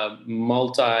more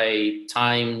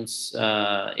multi-times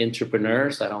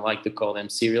entrepreneurs. I don't like to call them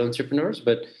serial entrepreneurs,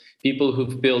 but people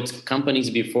who've built companies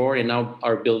before and now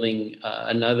are building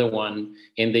another one.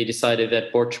 And they decided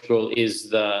that Portugal is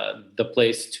the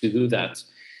place to do that.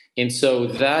 And so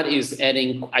that is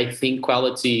adding, I think,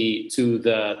 quality to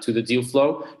the deal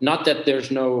flow. Not that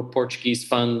there's no Portuguese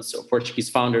funds or Portuguese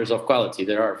founders of quality.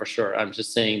 There are, for sure. I'm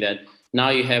just saying that now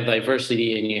you have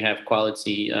diversity and you have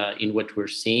quality in what we're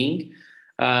seeing.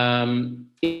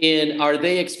 And are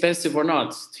they expensive or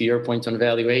not? To your point on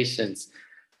valuations.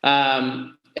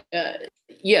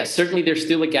 Yes, certainly there's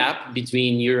still a gap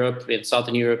between Europe and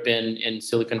Southern Europe and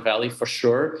Silicon Valley, for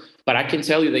sure. But I can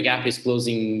tell you the gap is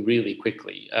closing really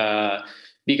quickly.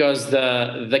 because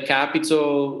the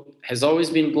capital has always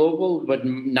been global, but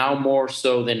now more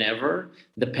so than ever.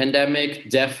 The pandemic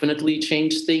definitely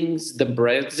changed things. The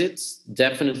Brexit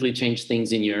definitely changed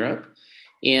things in Europe.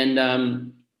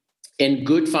 And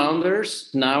good founders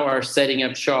now are setting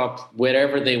up shop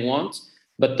wherever they want,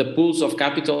 but the pools of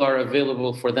capital are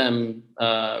available for them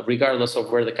regardless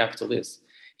of where the capital is.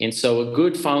 And so a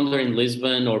good founder in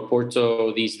Lisbon or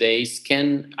Porto these days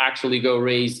can actually go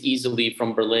raise easily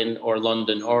from Berlin or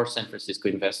London or San Francisco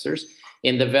investors.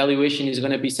 And the valuation is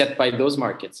going to be set by those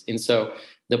markets. And so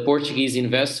the Portuguese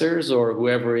investors or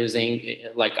whoever is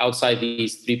like outside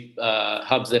these three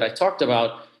hubs that I talked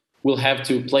about will have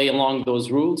to play along those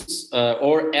rules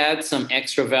or add some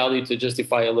extra value to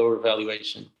justify a lower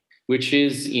valuation, which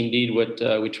is indeed what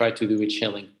we try to do with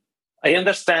Schilling. I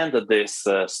understand that this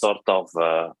sort of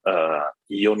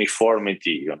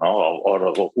uniformity,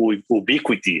 or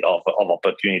ubiquity of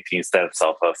opportunity in terms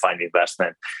of finding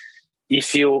investment.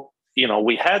 If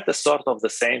we had the sort of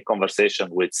the same conversation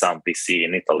with some VC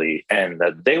in Italy, and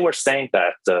they were saying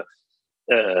that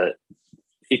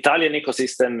Italian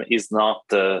ecosystem is not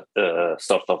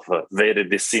sort of very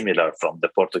dissimilar from the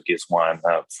Portuguese one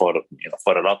for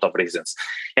a lot of reasons,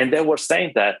 and they were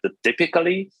saying that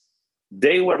typically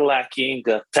they were lacking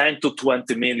 10 to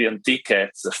 20 million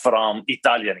tickets from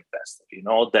Italian investors,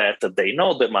 that they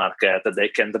know the market, they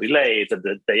can relate,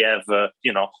 that they have,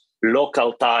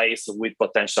 local ties with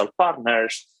potential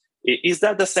partners. Is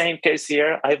that the same case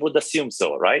here? I would assume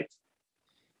so, right?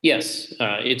 Yes,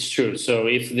 it's true. So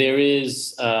if there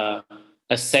is a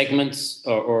segment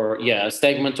or a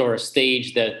segment or a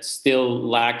stage that still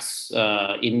lacks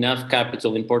enough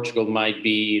capital in Portugal, might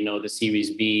be, the Series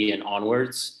B and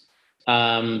onwards.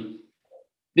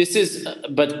 This is,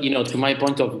 but to my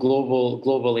point of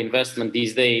global investment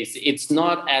these days, it's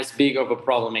not as big of a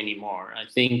problem anymore. I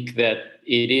think that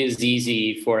it is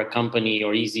easier for a company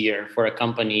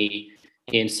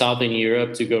in Southern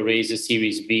Europe to go raise a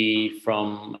Series B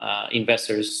from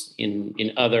investors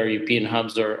in other European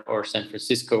hubs or San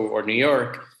Francisco or New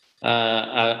York,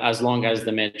 as long as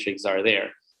the metrics are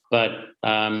there. But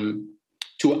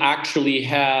to actually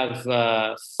have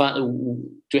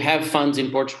funds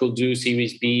in Portugal do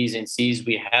Series Bs and Cs,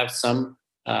 we have some,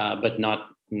 but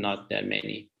not that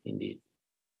many, indeed.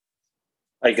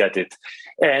 I get it.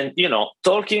 And,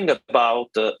 talking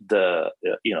about the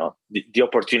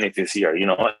opportunities here,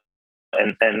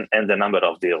 and the number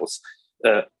of deals,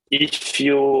 if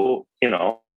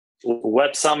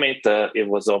Web Summit, it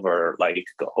was over like a week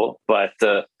ago, but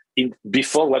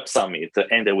before Web Summit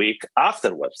and the week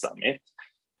after Web Summit,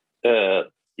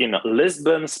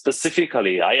 Lisbon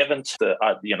specifically, I haven't, the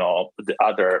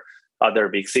other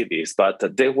big cities, but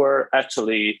they were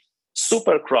actually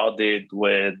super crowded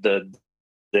with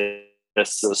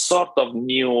this sort of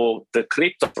the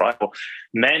crypto, right?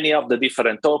 Many of the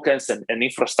different tokens and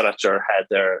infrastructure had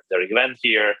their event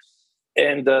here.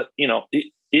 And,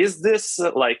 is this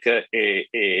like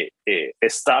a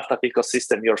startup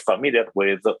ecosystem you're familiar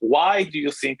with? Why do you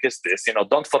think is this?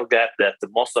 Don't forget that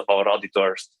most of our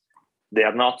auditors, they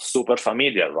are not super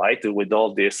familiar, right, with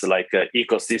all this like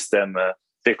ecosystem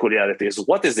peculiarities.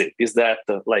 What is it? Is that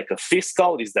like a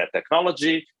fiscal? Is that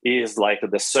technology? Is like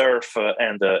the surf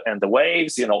and the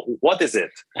waves? What is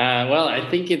it? Well, I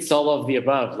think it's all of the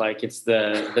above. Like it's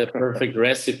the perfect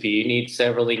recipe. You need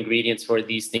several ingredients for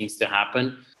these things to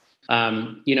happen.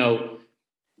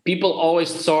 People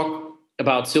always talk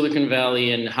about Silicon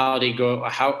Valley and how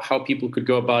people could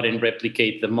go about and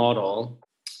replicate the model.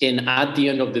 And at the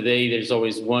end of the day, there's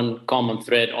always one common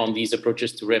thread on these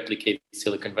approaches to replicate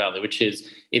Silicon Valley, which is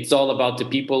it's all about the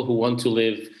people who want to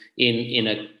live in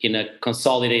a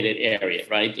consolidated area,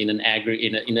 right? In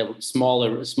a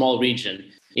small region.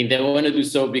 And they want to do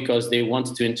so because they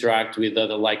want to interact with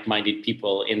other like-minded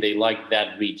people and they like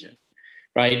that region,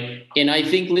 right? And I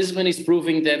think Lisbon is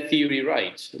proving that theory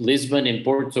right. Lisbon and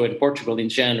Porto and Portugal in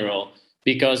general,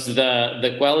 because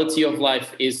the quality of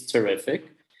life is terrific.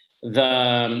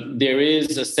 There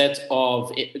is a set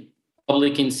of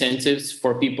public incentives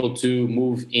for people to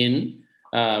move in,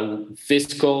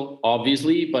 fiscal,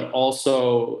 obviously, but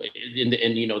also in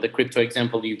the crypto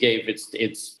example you gave,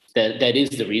 it's that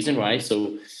is the reason, right?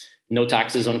 So no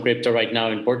taxes on crypto right now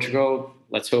in Portugal.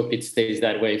 Let's hope it stays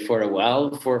that way for a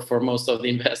while for most of the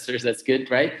investors. That's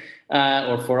good, right?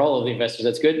 Or for all of the investors,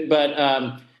 that's good. But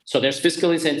so there's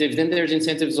fiscal incentives. Then there's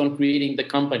incentives on creating the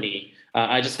company.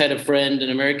 I just had an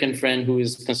American friend who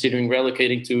is considering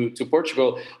relocating to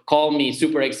Portugal, call me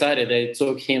super excited that it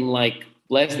took him like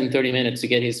less than 30 minutes to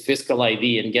get his fiscal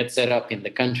ID and get set up in the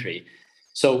country.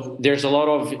 So there's a lot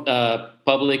of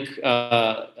public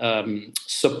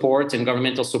support and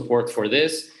governmental support for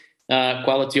this.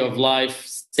 Quality of life,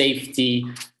 safety,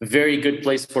 very good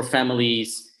place for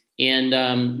families.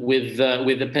 And with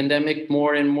the pandemic,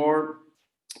 more and more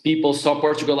people saw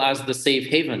Portugal as the safe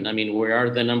haven. I mean, we are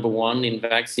the number one in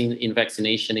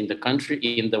vaccination in the country,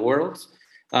 in the world.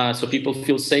 So people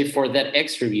feel safe for that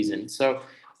extra reason. So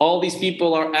all these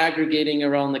people are aggregating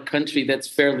around the country that's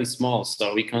fairly small.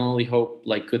 So we can only hope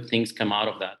like good things come out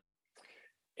of that.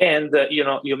 And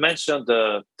you mentioned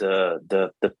the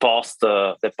post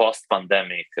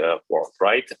pandemic world,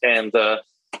 right? And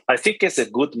I think it's a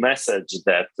good message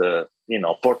that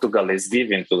Portugal is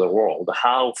giving to the world.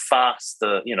 How fast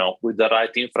with the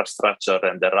right infrastructure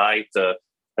and the right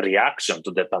reaction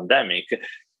to the pandemic,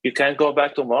 you can go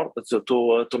back to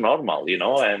normal,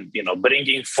 and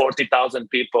bringing 40,000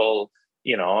 people,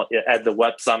 at the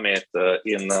Web Summit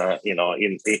in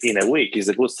a week is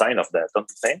a good sign of that, don't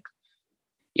you think?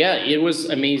 Yeah, it was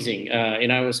amazing,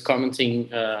 and I was commenting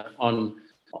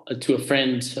to a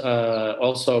friend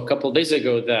also a couple of days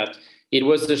ago that it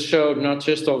was the show not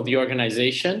just of the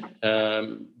organization,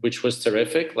 which was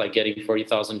terrific, like getting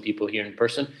 40,000 people here in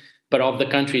person, but of the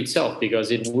country itself,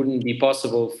 because it wouldn't be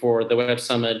possible for the Web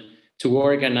Summit to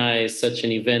organize such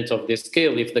an event of this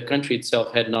scale if the country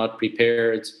itself had not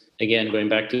prepared, again, going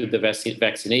back to the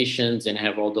vaccinations and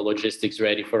have all the logistics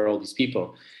ready for all these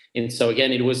people. And so,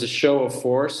 again, it was a show of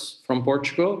force from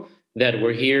Portugal that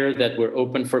we're here, that we're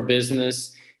open for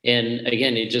business. And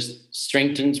again, it just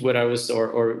strengthens what I was,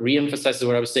 or reemphasizes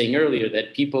what I was saying earlier,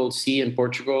 that people see in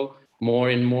Portugal more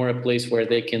and more a place where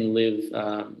they can live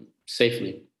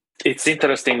safely. It's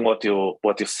interesting what you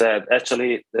said.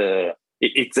 Actually,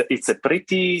 it's a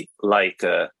pretty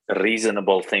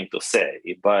reasonable thing to say,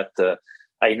 but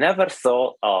I never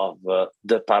thought of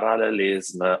the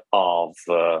parallelism of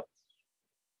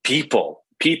people,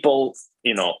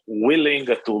 willing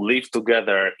to live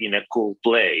together in a cool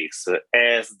place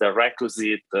as the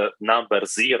requisite number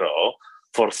zero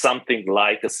for something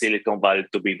like a Silicon Valley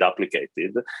to be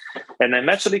duplicated. And I'm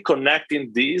actually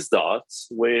connecting these dots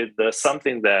with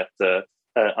something that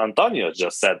Antonio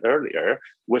just said earlier,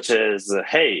 which is,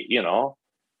 hey,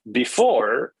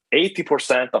 before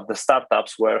 80% of the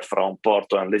startups were from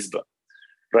Porto and Lisbon.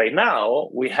 Right now,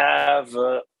 we have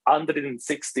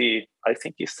 160, I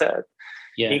think he said,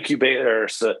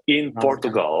 incubators in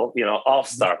Portugal, of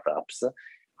startups.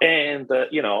 And,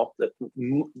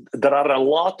 there are a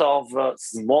lot of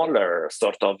smaller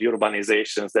sort of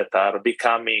urbanizations that are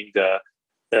becoming,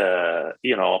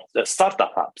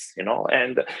 startup hubs,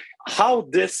 and how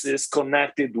this is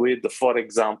connected with, for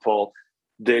example,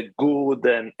 the good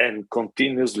and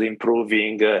continuously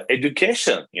improving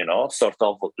education, sort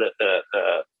of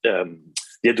the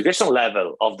education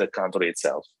level of the country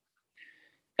itself.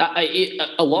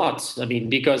 A lot. I mean,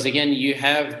 because again, you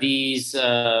have these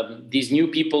new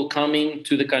people coming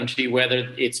to the country,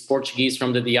 whether it's Portuguese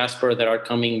from the diaspora that are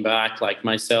coming back, like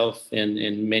myself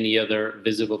and many other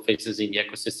visible faces in the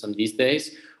ecosystem these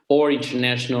days, or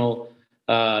international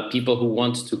people who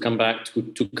want to come back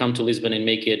to come to Lisbon and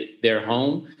make it their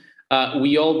home.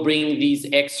 We all bring these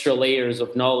extra layers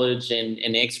of knowledge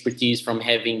and expertise from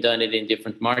having done it in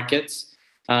different markets.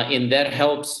 And that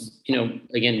helps,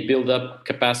 again, build up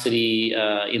capacity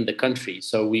in the country.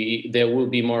 So there will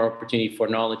be more opportunity for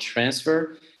knowledge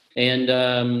transfer, and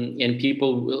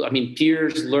people.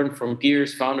 Peers learn from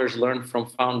peers, founders learn from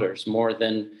founders more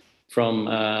than from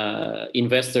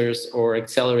investors or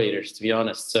accelerators, to be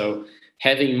honest. So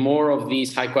having more of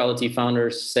these high quality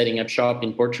founders setting up shop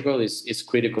in Portugal is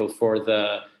critical for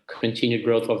the continued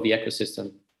growth of the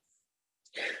ecosystem.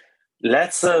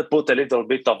 Let's put a little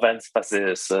bit of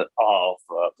emphasis of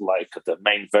the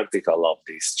main vertical of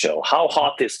this show. How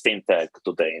hot is fintech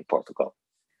today in Portugal?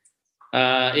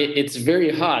 It's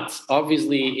very hot.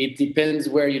 Obviously, it depends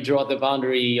where you draw the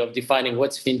boundary of defining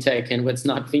what's fintech and what's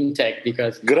not fintech.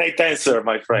 Because great answer,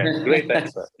 my friend. Great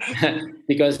answer.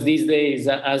 Because these days,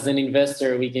 as an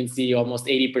investor, we can see almost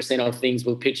 80% of things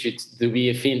will pitch you to be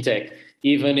a fintech,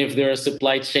 even if they're a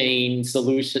supply chain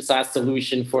solution, SaaS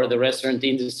solution for the restaurant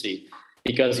industry.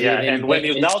 Because and when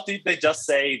you doubt it, they just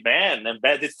say, "Man,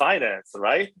 embedded finance,"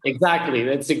 right? Exactly.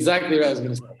 That's exactly what I was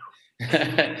going to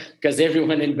say. Because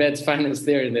everyone embeds finance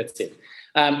there, and that's it.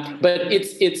 But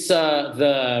it's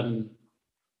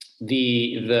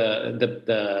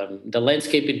the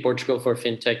landscape in Portugal for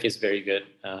fintech is very good.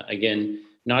 Again,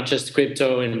 not just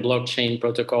crypto and blockchain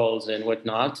protocols and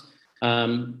whatnot.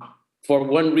 For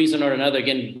one reason or another,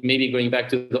 again, maybe going back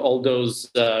to all those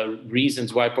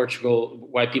reasons why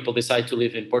people decide to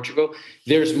live in Portugal,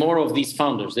 there's more of these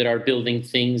founders that are building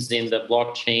things in the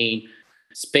blockchain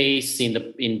space in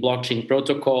blockchain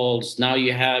protocols. Now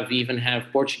you even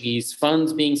have Portuguese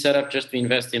funds being set up just to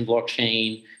invest in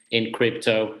blockchain, in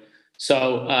crypto.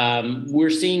 So we're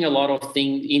seeing a lot of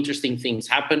interesting things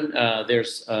happen.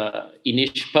 There's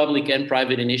public and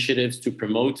private initiatives to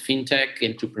promote fintech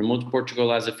and to promote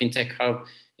Portugal as a fintech hub.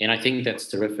 And I think that's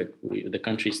terrific. The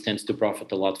country tends to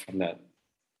profit a lot from that.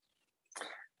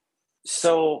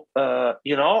 So,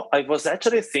 I was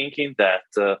actually thinking that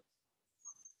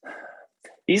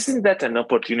isn't that an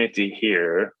opportunity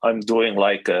here? I'm doing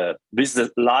like a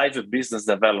live business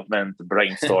development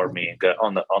brainstorming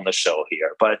on the show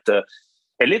here, but a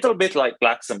little bit like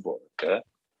Luxembourg.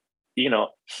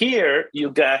 Here you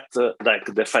get like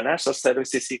the financial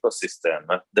services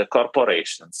ecosystem, the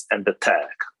corporations, and the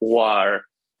tech who are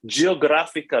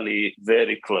geographically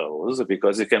very close,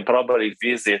 because you can probably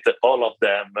visit all of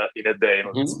them in a day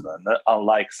in Lisbon,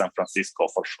 unlike San Francisco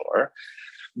for sure.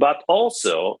 But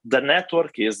also the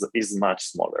network is much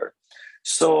smaller.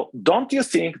 So don't you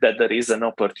think that there is an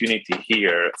opportunity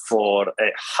here for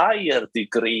a higher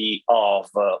degree of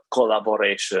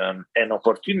collaboration and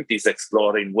opportunities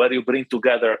exploring, where you bring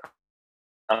together,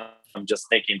 I'm just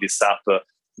making this up,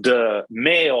 the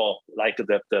MEO, like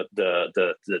the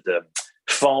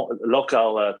phone,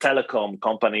 local telecom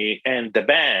company, and the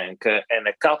bank, and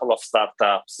a couple of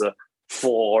startups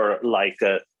for like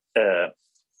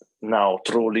now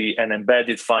truly an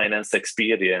embedded finance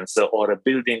experience or a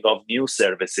building of new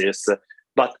services,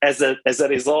 but as a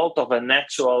result of an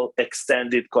actual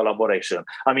extended collaboration?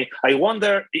 I mean, I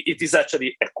wonder, it is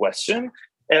actually a question,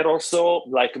 and also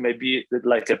like maybe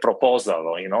like a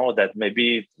proposal, that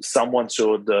maybe someone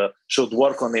should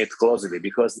work on it closely,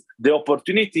 because the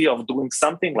opportunity of doing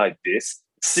something like this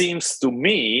seems to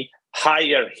me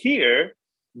higher here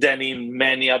than in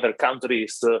many other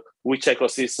countries, which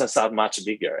ecosystems are much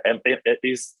bigger.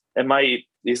 Is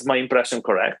my impression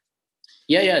correct?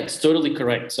 Yeah, it's totally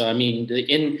correct. So I mean,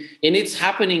 and it's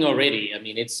happening already. I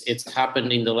mean, it's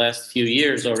happened in the last few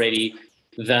years already.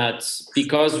 That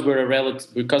because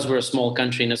we're a small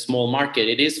country in a small market,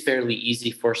 it is fairly easy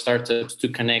for startups to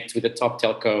connect with the top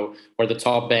telco or the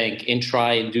top bank and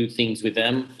try and do things with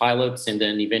them, pilots, and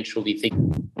then eventually think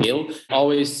real.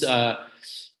 Always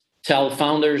tell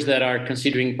founders that are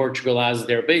considering Portugal as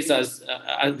their base, as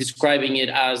describing it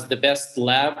as the best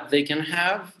lab they can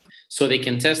have, so they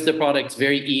can test the products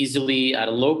very easily at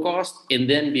a low cost and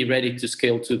then be ready to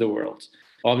scale to the world.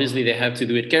 Obviously, they have to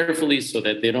do it carefully so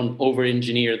that they don't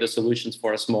over-engineer the solutions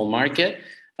for a small market.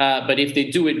 But if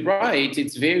they do it right,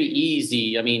 it's very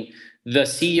easy. I mean, the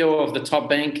CEO of the top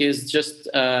bank is just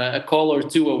a call or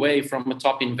two away from a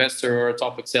top investor or a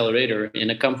top accelerator in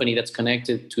a company that's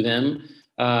connected to them.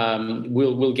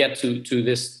 We'll get to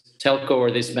this telco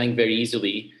or this bank very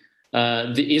easily.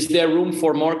 Is there room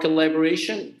for more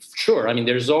collaboration? Sure. I mean,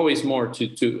 there's always more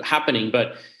to happening.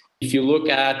 But if you look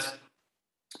at,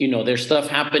 there's stuff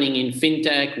happening in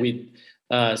fintech with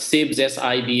SIBS,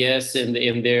 SIBS, and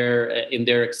in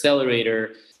their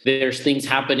accelerator. There's things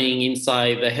happening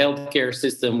inside the healthcare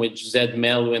system with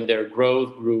ZMelo and their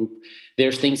growth group.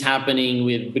 There's things happening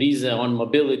with Brisa on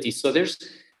mobility. So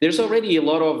there's already a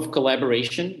lot of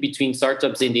collaboration between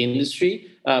startups in the industry,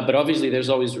 but obviously there's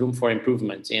always room for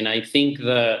improvement. And I think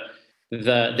the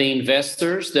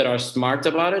investors that are smart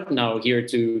about it, now here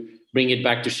to bring it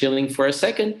back to Schilling for a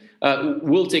second,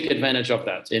 will take advantage of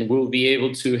that and will be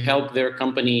able to help their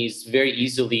companies very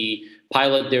easily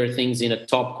pilot their things in a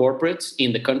top corporate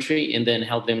in the country and then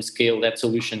help them scale that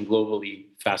solution globally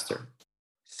faster.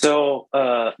 So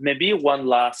maybe one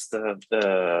last sort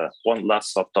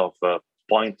of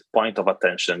point of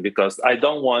attention, because I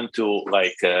don't want to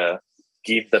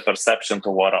give the perception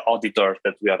to our auditors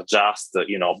that we are just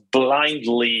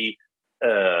blindly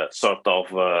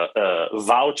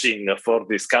vouching for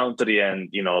this country and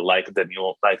like the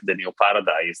new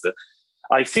paradise.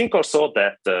 I think also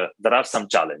that there are some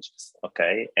challenges.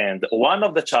 Okay, and one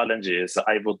of the challenges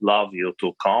I would love you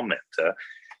to comment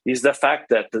is the fact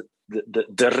that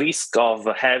the risk of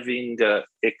having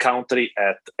a country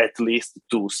at least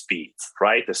two speeds,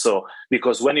 right? So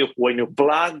because when you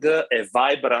plug a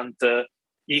vibrant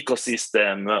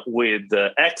ecosystem with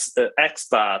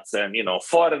expats and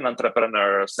foreign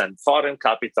entrepreneurs and foreign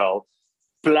capital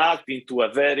plugged into a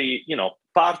very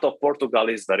part of Portugal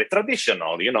is very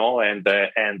traditional, and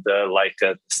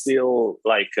still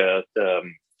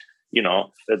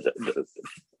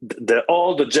the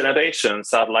old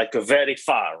generations are very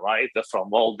far, right,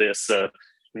 from all this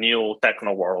new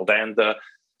techno world, and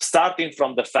starting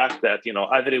from the fact that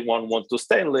everyone wants to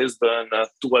stay in Lisbon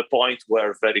to a point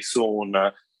where very soon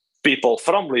people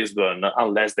from Lisbon,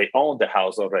 unless they own the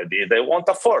house already, they won't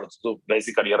afford to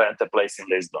basically rent a place in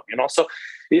Lisbon. So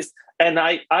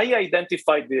I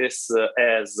identify this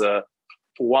as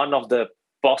one of the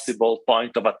possible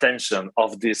point of attention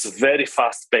of this very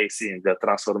fast-pacing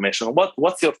transformation.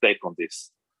 What's your take on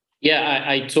this? Yeah,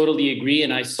 I totally agree,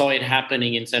 and I saw it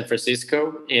happening in San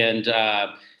Francisco, and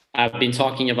I've been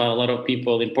talking about a lot of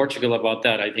people in Portugal about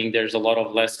that. I think there's a lot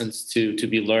of lessons to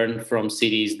be learned from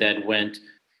cities that went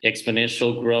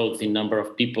exponential growth in number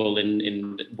of people,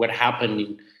 in what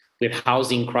happened with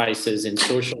housing crisis and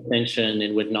social tension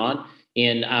and whatnot.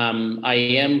 And I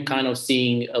am kind of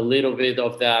seeing a little bit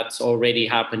of that already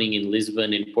happening in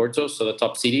Lisbon and Porto, so the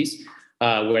top cities,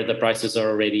 where the prices are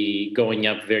already going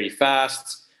up very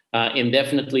fast. And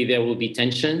definitely there will be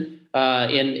tension.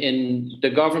 And the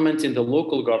government and the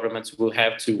local governments will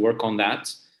have to work on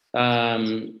that.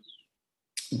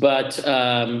 But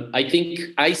I think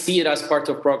I see it as part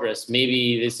of progress.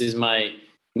 Maybe this is my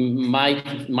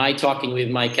talking with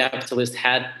my capitalist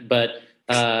hat, but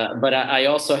I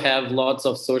also have lots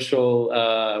of social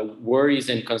worries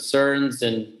and concerns.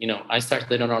 And, I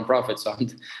started a nonprofit, so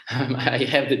I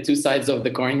have the two sides of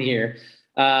the coin here.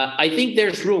 I think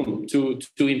there's room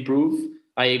to improve.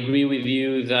 I agree with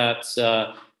you that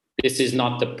this is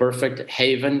not the perfect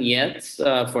haven yet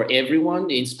for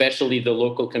everyone, especially the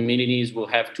local communities will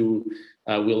have to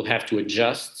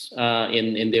adjust,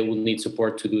 and they will need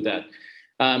support to do that.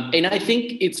 And I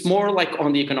think it's more like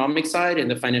on the economic side and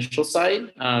the financial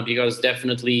side, because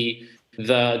definitely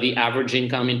the average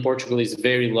income in Portugal is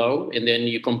very low. And then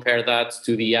you compare that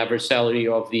to the average salary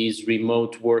of these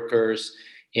remote workers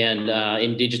and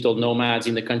in digital nomads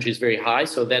in the country is very high.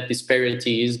 So that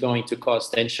disparity is going to cause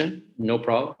tension, no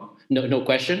problem, no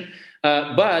question.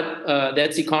 But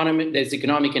that's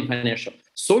economic and financial.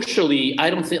 Socially, I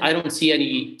don't see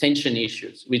any tension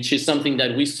issues, which is something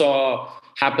that we saw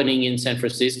happening in San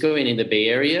Francisco and in the Bay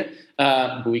Area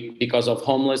because of the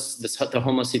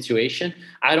homeless situation.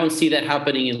 I don't see that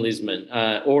happening in Lisbon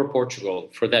or Portugal,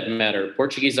 for that matter.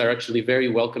 Portuguese are actually very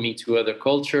welcoming to other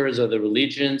cultures, other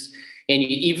religions. And you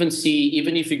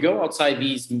even if you go outside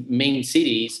these main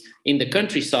cities in the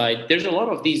countryside, there's a lot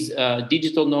of these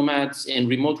digital nomads and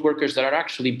remote workers that are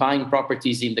actually buying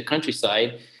properties in the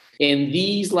countryside. And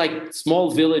these like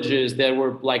small villages that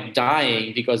were like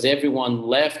dying because everyone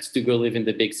left to go live in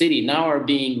the big city now are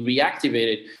being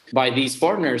reactivated by these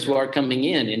foreigners who are coming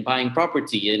in and buying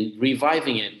property and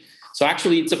reviving it. So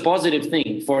actually, it's a positive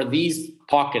thing for these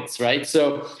pockets, right?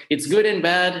 So it's good and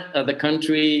bad. The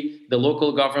country, the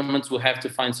local governments will have to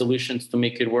find solutions to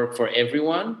make it work for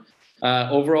everyone.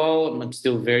 Overall, I'm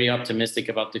still very optimistic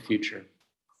about the future.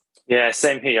 Yeah,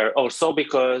 same here. Also,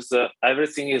 because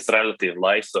everything is relative,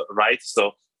 right?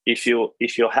 So if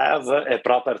you have a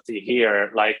property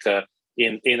here, like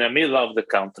in the middle of the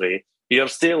country, you're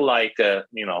still like,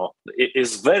 it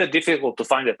is very difficult to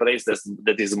find a place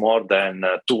that is more than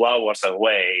 2 hours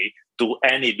away to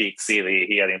any big city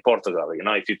here in Portugal.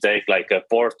 If you take like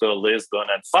Porto, Lisbon,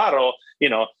 and Faro,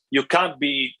 you can't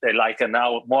be like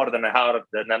more than an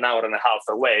hour and a half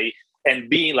away and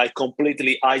being like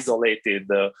completely isolated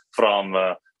from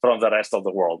the rest of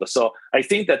the world. So I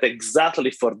think that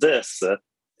exactly for this,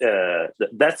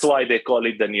 that's why they call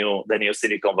it the new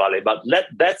Silicon Valley. But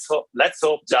let's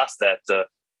hope just that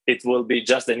it will be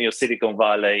just the new Silicon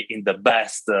Valley in the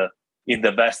best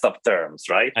of terms,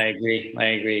 right? I agree.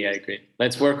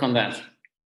 Let's work on that.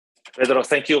 Pedro,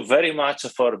 thank you very much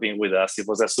for being with us. It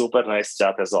was a super nice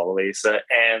chat as always.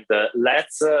 And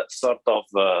let's sort of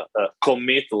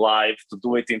commit live to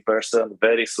do it in person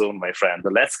very soon, my friend.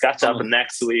 Let's catch up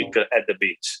next week at the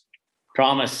beach.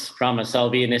 Promise. I'll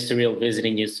be in Israel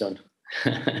visiting you soon.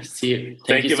 See you.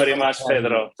 Thank you very much,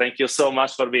 Pedro. Thank you so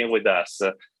much for being with us.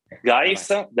 Guys,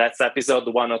 that's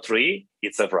episode 103.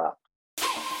 It's a wrap.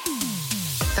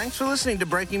 Thanks for listening to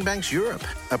Breaking Banks Europe,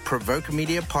 a Provoke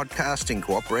Media podcast in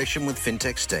cooperation with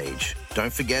FinTech Stage.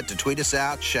 Don't forget to tweet us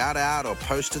out, shout out, or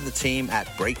post to the team at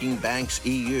Breaking Banks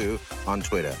EU on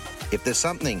Twitter. If there's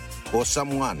something or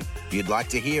someone you'd like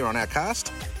to hear on our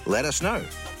cast, let us know.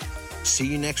 See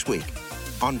you next week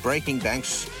on Breaking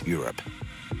Banks Europe.